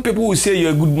 Before the people will say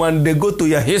you're a good man, they go to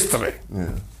your history.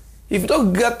 Yeah. If you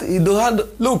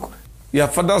don't look, your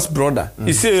father's brother,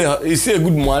 is he a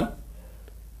good man?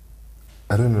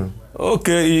 I don't know.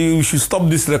 Okay, you should stop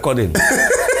this recording.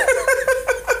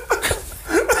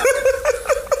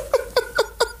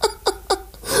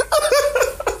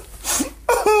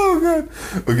 Oh God.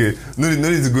 Okay. No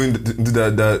need to go into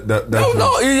that.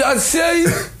 No. You are saying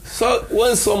so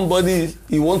when somebody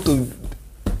you want to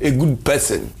a good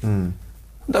person.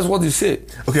 That's what you say.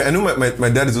 Okay, I know my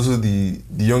dad is also the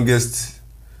youngest.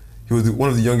 He was one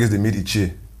of the youngest they made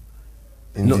Ichie.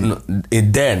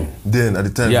 Then at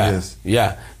the time, yes.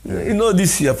 Yeah. You know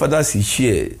this your father's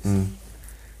Ichie.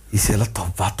 It's a lot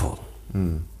of battle.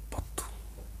 But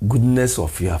goodness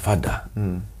of your father,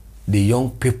 the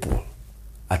young people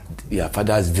at your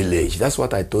father's village. That's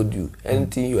what I told you.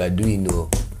 Anything you are doing,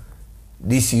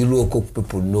 these Iroko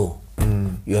people know.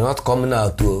 You're not coming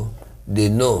out, they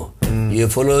know. You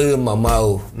follow your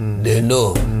mama, they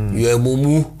know. You're a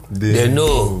mumu, they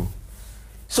know.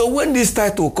 So when this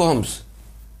title comes,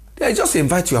 they just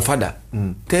invite your father,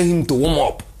 tell him to warm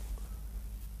up.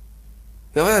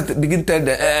 Your father begin to tell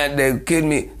them, they kill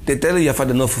me. They tell your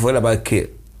father not forget about kill.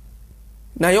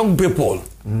 Now young people,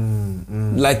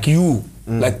 like you,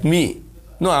 like me.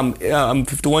 No, I'm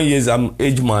 51 years, I'm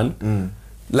age man.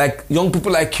 Like young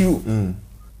people like you,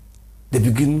 they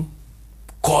begin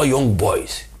call young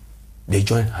boys. They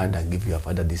join hand and give your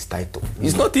father this title.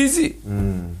 It's not easy.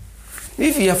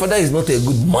 If your father is not a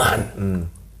good man,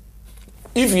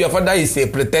 if your father is a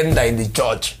pretender in the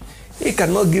church, he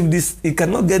cannot get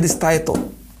this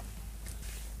title.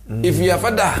 If your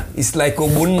father is like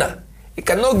Obunna, he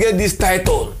cannot get this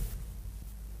title.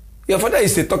 Your father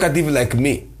is a talkative like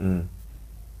me.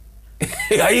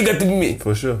 Are you getting me?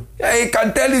 For sure. He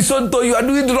can tell his son to you are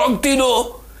doing the wrong thing,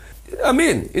 I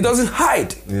mean, he doesn't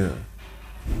hide. Yeah.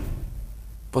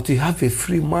 But you have a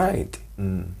free mind.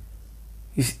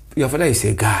 Your father is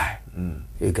a guy,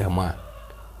 a guy man.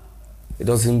 He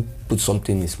doesn't put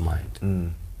something in his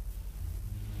mind.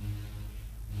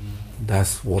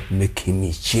 That's what makes him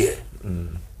a cheer.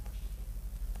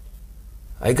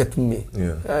 Are you getting me?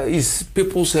 Yeah. It's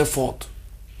people's effort.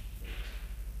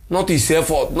 Not his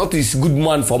effort, not his good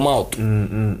man from out.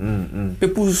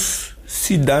 People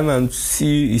sit down and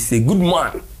see he's a good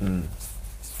man.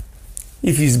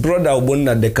 If his brother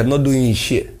Obonna, they cannot do his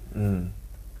share.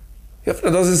 Your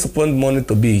father doesn't spend money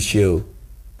to be his share.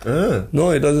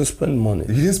 No, he doesn't spend money.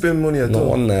 He didn't spend money at all? No,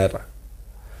 1 naira.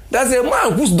 There's a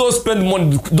man who don't spend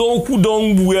money, who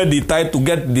don't wear the tie to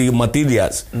get the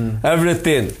materials,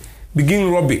 everything. Begin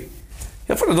robbing.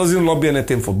 Your father doesn't lobby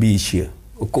anything for be his share.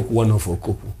 One of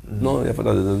Okoku. No, your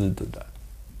father doesn't do that.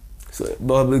 So,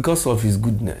 but because of his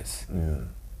goodness,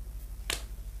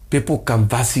 people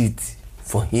canvass it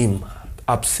for him,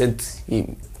 absent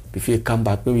him. Before you come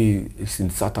back, maybe it's in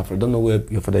South Africa. I don't know where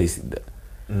your father is there.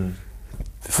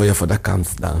 Before your father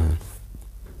comes down,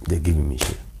 they give me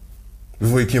shit.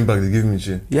 Before he came back, they gave me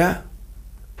shit. Yeah.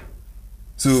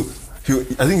 So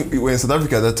I think we were in South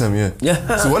Africa at that time, yeah.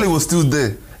 Yeah. So while he was still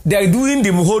there, They are doing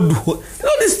the whole.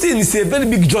 This thing is a very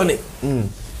big journey.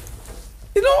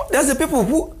 There's a people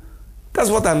who. That's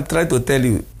what I'm trying to tell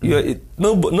you.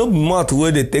 No matter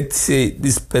where they take to say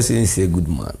this person is a good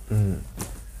man.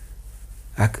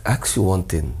 I ask you one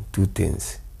thing, two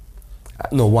things.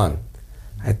 No, one.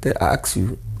 I ask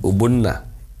you, Obonna,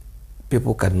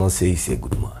 people cannot say he's a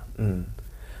good man.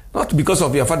 Not because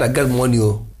of your father get money.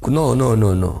 No.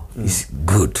 It's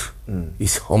good.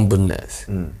 It's humbleness.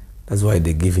 That's why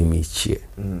they give him a chair.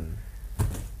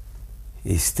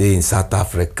 He stay in South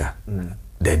Africa.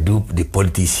 They do the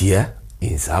politics here.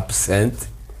 He's absent.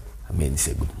 I mean, he's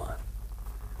a good man.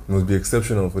 It must be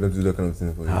exceptional for them to do that kind of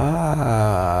thing for you.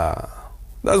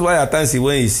 That's why at times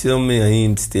when he see me and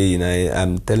him staying,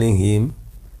 I'm telling him,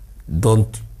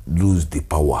 don't lose the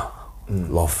power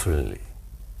lawfully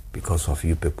because of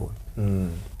you people.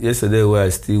 Yesterday, where I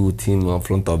stay with him in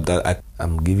front of that,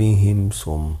 I'm giving him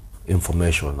some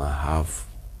information I have.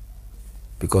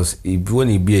 Because when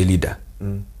he be a leader,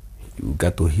 you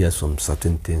got to hear some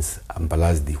certain things and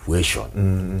balance the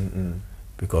equation.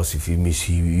 Because if you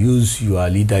misuse your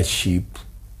leadership,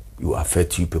 you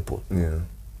affect you people. Yeah.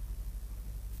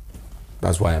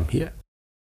 That's why I'm here.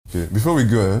 Okay. Before we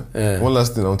go, one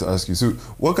last thing I want to ask you. So,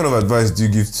 what kind of advice do you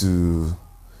give to,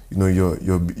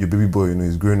 your baby boy?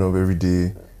 He's growing up every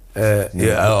day.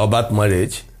 About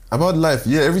marriage. About life,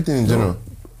 yeah, everything in general.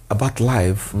 About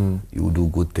life, you do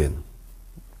good thing.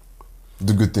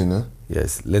 Do good thing, huh?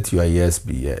 Yes, let your yes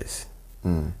be yes.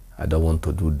 I don't want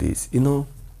to do this.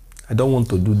 I don't want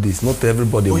to do this. Not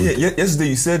everybody. Oh yeah, yesterday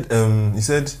you said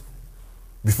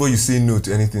before you say no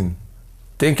to anything,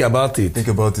 think about it. think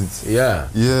about it. Yeah.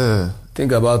 Yeah.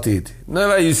 Think about it.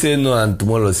 Never you say no and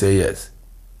tomorrow say yes.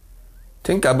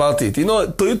 Think about it. To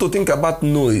you to think about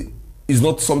no is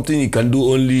not something you can do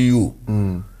only you.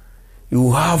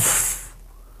 You have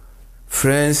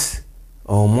friends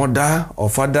or mother or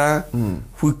father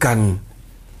who can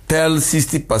tell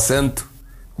 60%,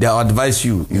 they'll advise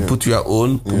you. You put your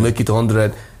own to make it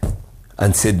 100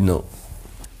 and said no.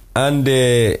 And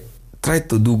try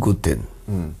to do good thing.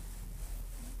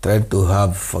 Try to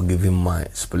have forgiving mind,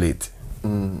 spirit.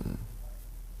 Don't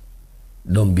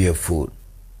be a fool.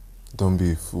 Don't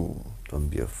be a fool. Don't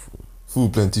be a fool. Fool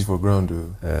plenty for ground,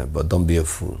 though. But don't be a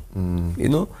fool.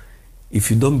 If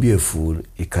you don't be a fool,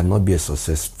 you cannot be a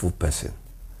successful person.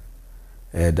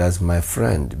 That's my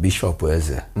friend, Bishop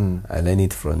Eze. I learned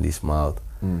it from his mouth.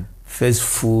 First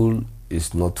fool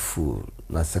is not fool.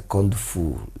 Now second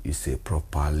fool is a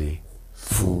properly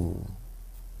fool.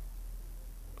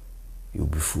 You'll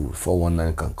be fool.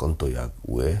 419 can come to your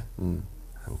way and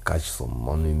catch some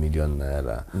money, million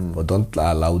naira. But don't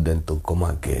allow them to come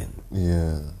again.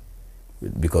 Yeah.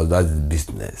 Because that's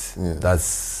business. Yeah.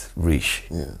 That's rich.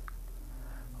 Yeah.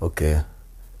 Okay.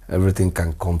 Everything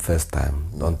can come first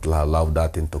time. Don't allow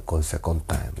that into come second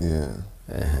time. Yeah.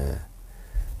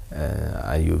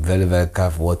 And you're very, very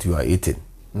careful what you are eating.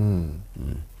 And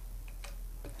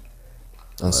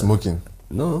smoking.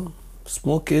 No,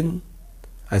 smoking.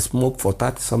 I smoke for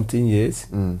 30-something years.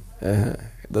 It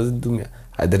doesn't do me.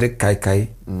 I drink kai.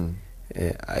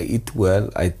 I eat well.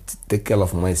 I take care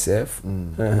of myself.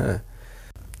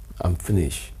 I'm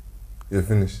finished. You're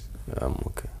finished? I'm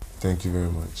okay. Thank you very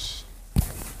much.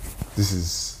 This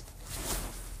is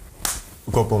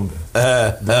Ukopombe.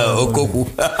 Okoku.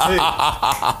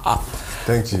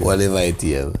 Thank you. Whatever it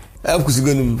is. Have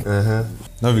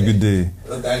a good day.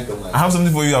 I have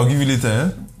something for you. I'll give you later.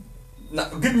 Eh?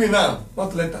 Give me now,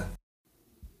 not later.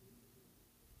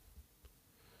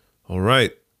 All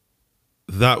right.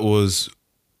 That was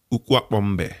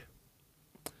Ukwakbombe.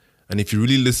 And if you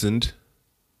really listened,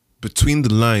 between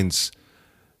the lines,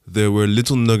 there were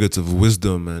little nuggets of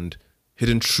wisdom and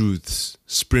hidden truths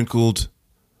sprinkled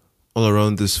all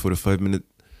around this 45-minute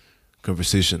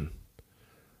conversation.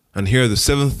 And here are the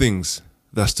 7 things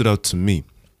that stood out to me.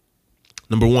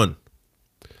 Number 1,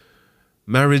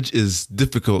 marriage is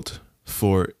difficult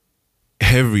for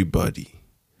everybody.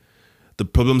 The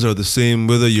problems are the same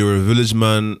whether you're a village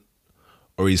man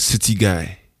or a city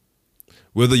guy,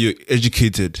 whether you're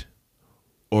educated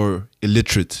or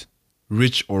illiterate,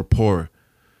 rich or poor.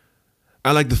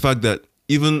 I like the fact that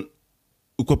even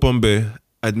Ukwapombe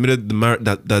admitted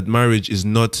that marriage is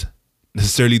not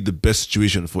necessarily the best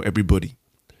situation for everybody.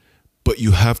 But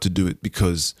you have to do it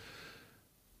because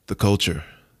the culture,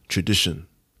 tradition,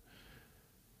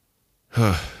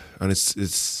 and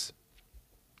it's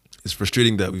It's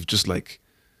frustrating that we've just like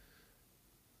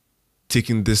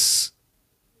taken this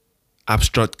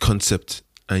abstract concept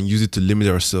and use it to limit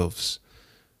ourselves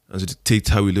and to dictate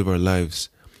how we live our lives.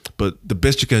 But the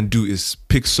best you can do is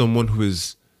pick someone who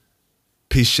is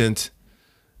patient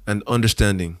and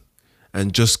understanding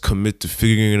and just commit to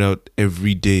figuring it out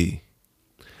every day.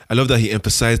 I love that he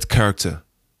emphasized character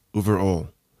overall.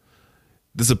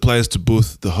 This applies to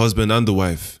both the husband and the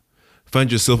wife. Find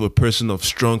yourself a person of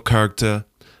strong character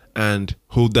and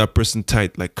hold that person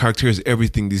tight. Like, character is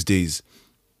everything these days.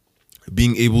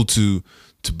 Being able to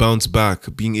bounce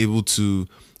back, being able to,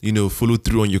 follow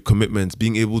through on your commitments,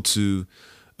 being able to,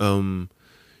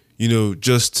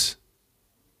 just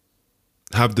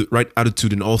have the right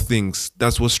attitude in all things.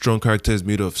 That's what strong character is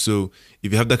made of. So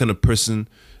if you have that kind of person,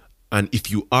 and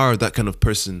if you are that kind of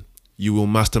person, you will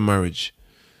master marriage.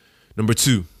 Number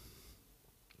 2,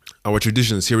 our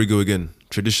traditions. Here we go again.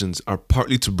 Traditions are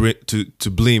partly to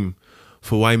blame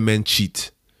for why men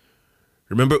cheat.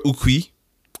 Remember Ukwi?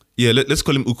 Yeah, let's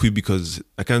call him Ukwi because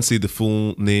I can't say the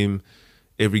full name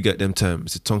every goddamn time.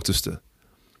 It's a tongue twister.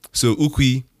 So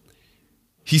Ukwi,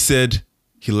 he said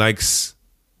he likes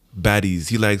baddies.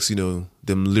 He likes, them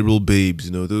liberal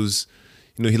babes, those,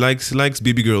 he likes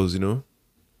baby girls,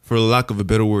 for lack of a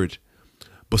better word.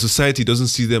 But society doesn't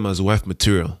see them as wife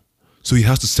material. So he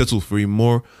has to settle for a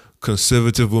more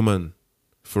conservative woman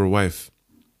for a wife.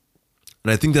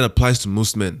 And I think that applies to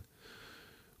most men.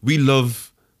 We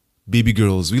love baby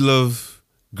girls. We love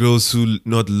girls who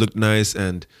know how to look nice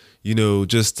and,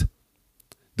 just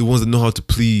the ones that know how to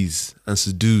please and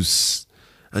seduce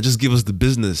and just give us the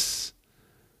business.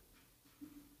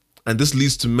 And this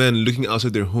leads to men looking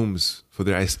outside their homes for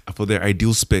their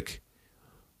ideal spec,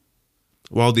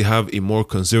 while they have a more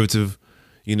conservative,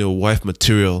 wife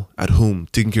material at home,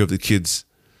 taking care of the kids.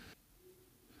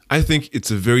 I think it's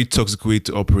a very toxic way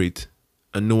to operate,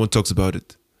 and no one talks about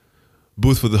it.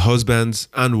 Both for the husbands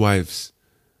and wives.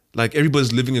 Like,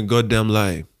 everybody's living a goddamn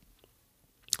lie.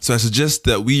 So I suggest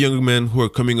that we young men who are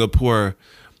coming up, who are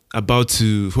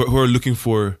looking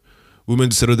for women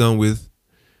to settle down with,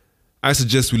 I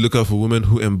suggest we look out for women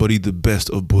who embody the best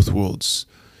of both worlds.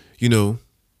 A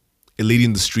lady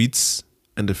in the streets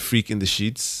and a freak in the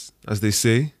sheets, as they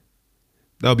say.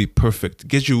 That would be perfect.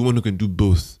 Get you a woman who can do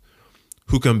both.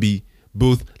 Who can be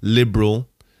both liberal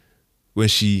when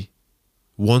she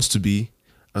wants to be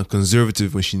and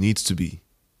conservative when she needs to be.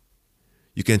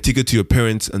 You can take her to your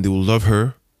parents and they will love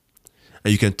her.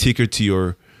 And you can take her to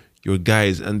your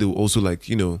guys and they will also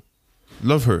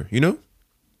love her,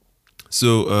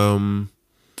 So,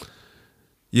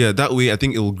 that way I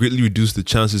think it will greatly reduce the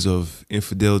chances of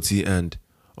infidelity and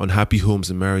unhappy homes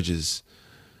and marriages.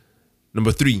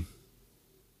 Number 3,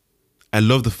 I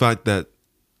love the fact that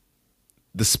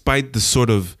despite the sort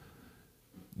of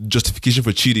justification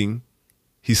for cheating,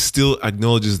 he still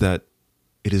acknowledges that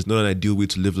it is not an ideal way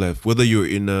to live life. Whether you're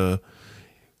the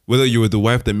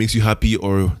wife that makes you happy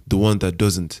or the one that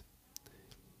doesn't.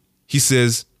 He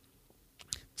says,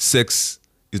 sex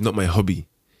is not my hobby.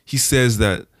 He says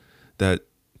that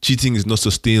cheating is not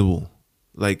sustainable.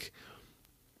 Like,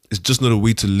 it's just not a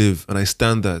way to live. And I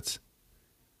stand that.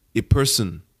 A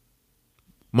person,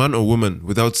 man or woman,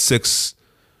 without sex,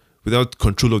 without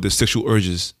control of their sexual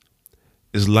urges,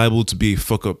 is liable to be a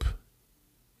fuck up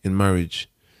in marriage.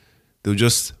 They'll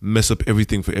just mess up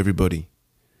everything for everybody.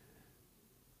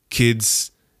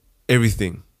 Kids,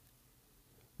 everything.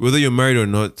 Whether you're married or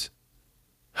not,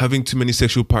 having too many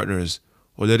sexual partners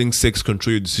or letting sex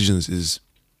control your decisions is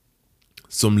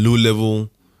some low-level,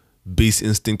 base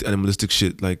instinct, animalistic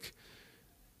shit. Like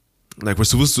we're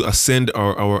supposed to ascend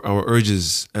our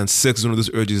urges, and sex is one of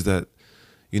those urges that,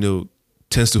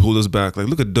 tends to hold us back. Like,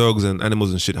 look at dogs and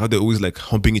animals and shit, how they're always like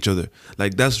humping each other.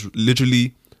 Like, that's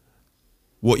literally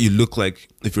what you look like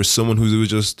if you're someone who's always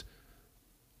just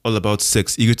all about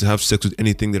sex, eager to have sex with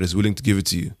anything that is willing to give it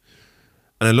to you.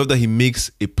 And I love that he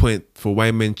makes a point for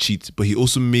why men cheat, but he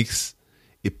also makes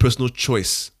a personal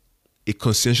choice, a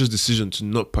conscientious decision to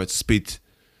not participate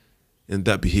in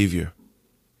that behavior.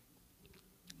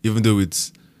 Even though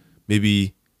it's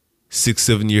maybe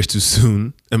 6-7 years too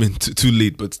soon. I mean, too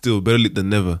late, but still better late than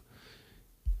never.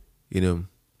 He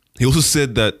also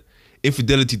said that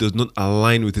infidelity does not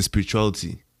align with his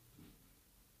spirituality.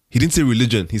 He didn't say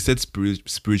religion, he said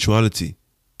spirituality.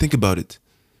 Think about it.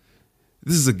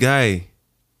 This is a guy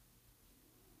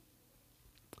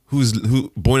who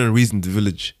born and raised in the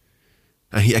village,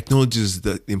 and he acknowledges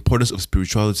the importance of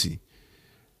spirituality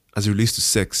as it relates to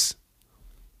sex.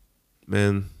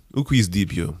 Man, Ukwi is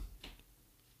deep, yo.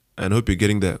 And I hope you're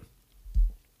getting that.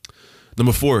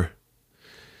 Number 4,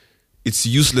 it's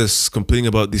useless complaining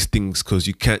about these things because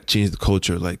you can't change the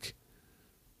culture. Like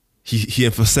he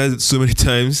emphasized it so many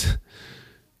times.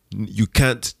 You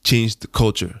can't change the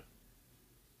culture.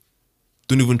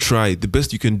 Don't even try. The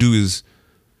best you can do is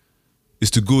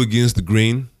to go against the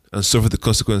grain and suffer the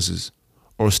consequences,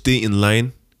 or stay in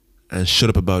line and shut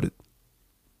up about it.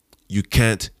 You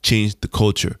can't change the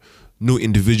culture. No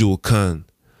individual can.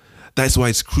 That's why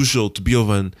it's crucial to be of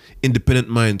an independent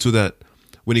mind, so that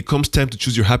when it comes time to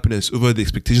choose your happiness over the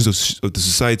expectations of the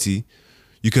society,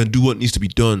 you can do what needs to be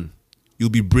done. You'll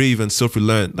be brave and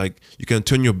self-reliant. Like, you can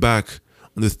turn your back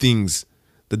on the things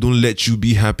that don't let you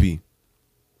be happy.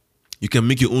 You can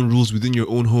make your own rules within your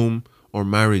own home or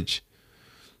marriage.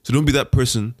 So don't be that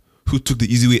person who took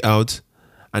the easy way out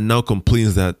and now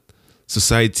complains that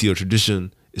society or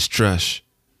tradition is trash.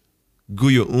 Go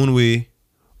your own way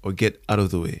or get out of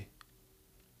the way.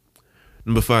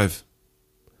 Number 5.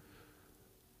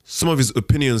 Some of his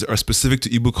opinions are specific to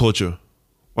Igbo culture,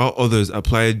 while others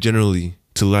apply generally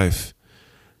to life.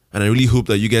 And I really hope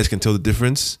that you guys can tell the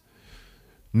difference.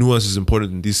 Nuance is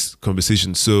important in this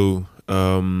conversation. So,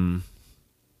 I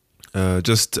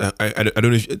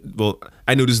don't know if,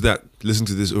 I noticed that listening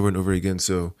to this over and over again.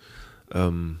 So,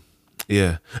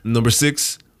 yeah. Number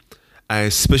 6, I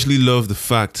especially love the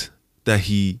fact that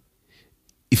he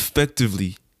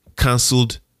effectively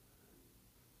cancelled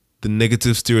the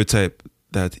negative stereotype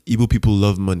that Igbo people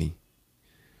love money.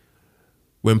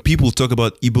 When people talk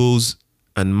about Igbos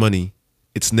and money,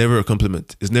 it's never a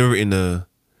compliment. It's never in a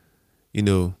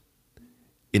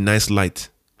nice light.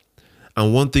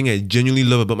 And one thing I genuinely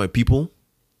love about my people,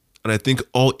 and I think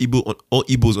all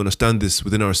Igbos understand this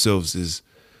within ourselves, is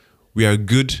we are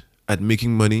good at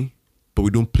making money, but we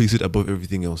don't place it above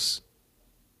everything else.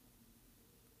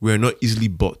 We are not easily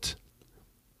bought.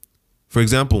 For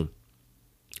example,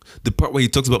 the part where he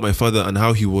talks about my father and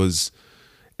how he was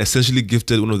essentially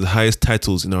gifted one of the highest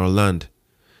titles in our land.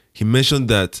 He mentioned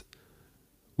that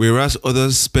whereas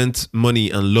others spent money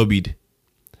and lobbied,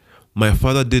 my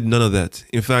father did none of that.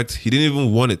 In fact, he didn't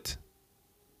even want it.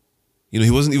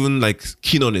 He wasn't even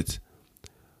keen on it.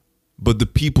 But the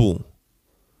people,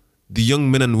 the young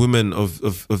men and women of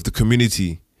the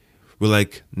community were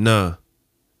like, nah,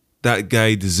 that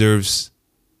guy deserves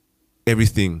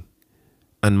everything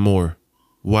and more.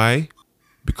 Why?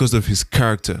 Because of his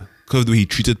character, because of the way he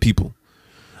treated people.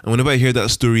 And whenever I hear that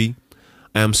story,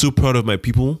 I am so proud of my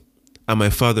people and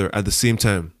my father at the same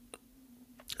time.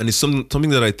 And it's something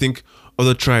that I think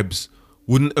other tribes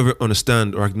wouldn't ever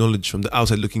understand or acknowledge from the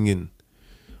outside looking in.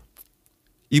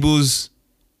 Igbos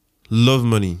love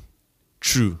money.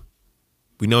 True.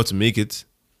 We know how to make it.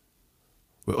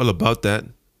 We're all about that.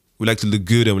 We like to look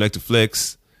good and we like to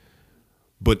flex.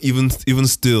 But even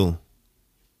still,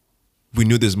 we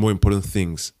know there's more important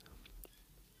things.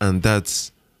 And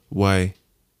that's why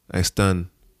I stand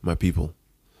my people.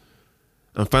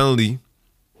 And finally,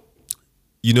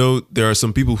 there are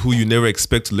some people who you never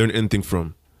expect to learn anything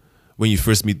from when you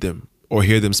first meet them or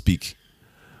hear them speak.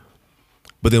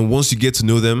 But then once you get to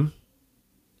know them,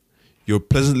 you're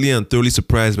pleasantly and thoroughly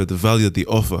surprised by the value that they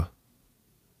offer.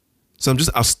 So I'm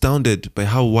just astounded by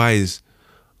how wise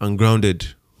and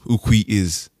grounded Ukwi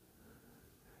is.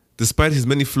 Despite his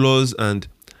many flaws and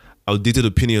outdated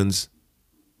opinions,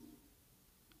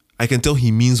 I can tell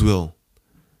he means well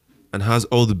and has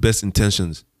all the best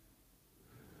intentions.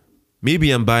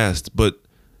 Maybe I'm biased, but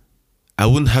I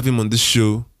wouldn't have him on this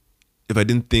show if I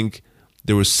didn't think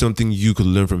there was something you could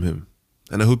learn from him.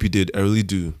 And I hope you did. I really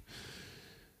do.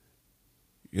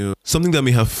 Something that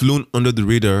may have flown under the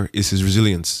radar is his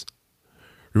resilience.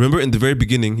 Remember in the very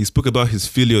beginning, he spoke about his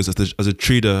failures as a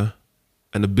trader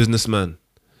and a businessman.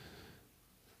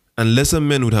 And lesser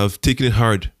men would have taken it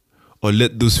hard or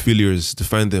let those failures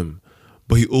define them.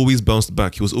 But he always bounced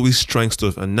back. He was always trying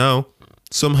stuff. And now,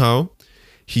 somehow,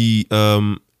 he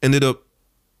ended up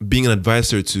being an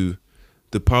advisor to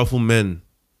the powerful men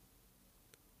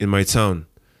in my town.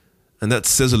 And that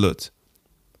says a lot.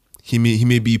 He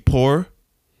may be poor,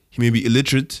 he may be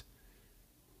illiterate,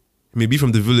 he may be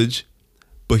from the village,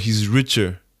 but he's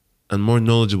richer and more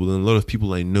knowledgeable than a lot of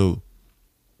people I know.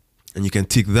 And you can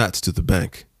take that to the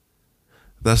bank.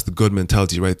 That's the God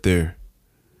mentality right there.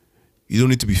 You don't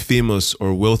need to be famous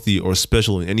or wealthy or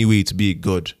special in any way to be a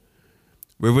God.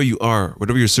 Wherever you are,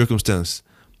 whatever your circumstance,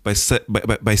 by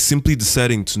simply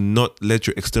deciding to not let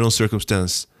your external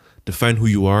circumstance define who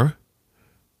you are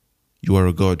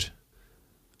a God.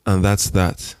 And that's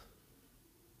that.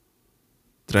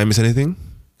 Did I miss anything?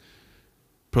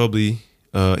 Probably.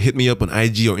 Hit me up on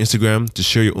IG or Instagram to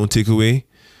share your own takeaway.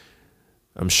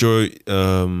 I'm sure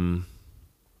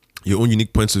your own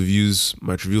unique points of views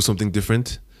might reveal something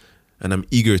different. and I'm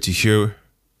eager to hear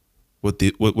what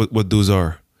those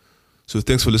are. So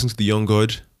thanks for listening to The Young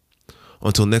God.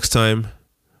 Until next time,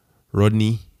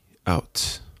 Rodney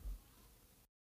out.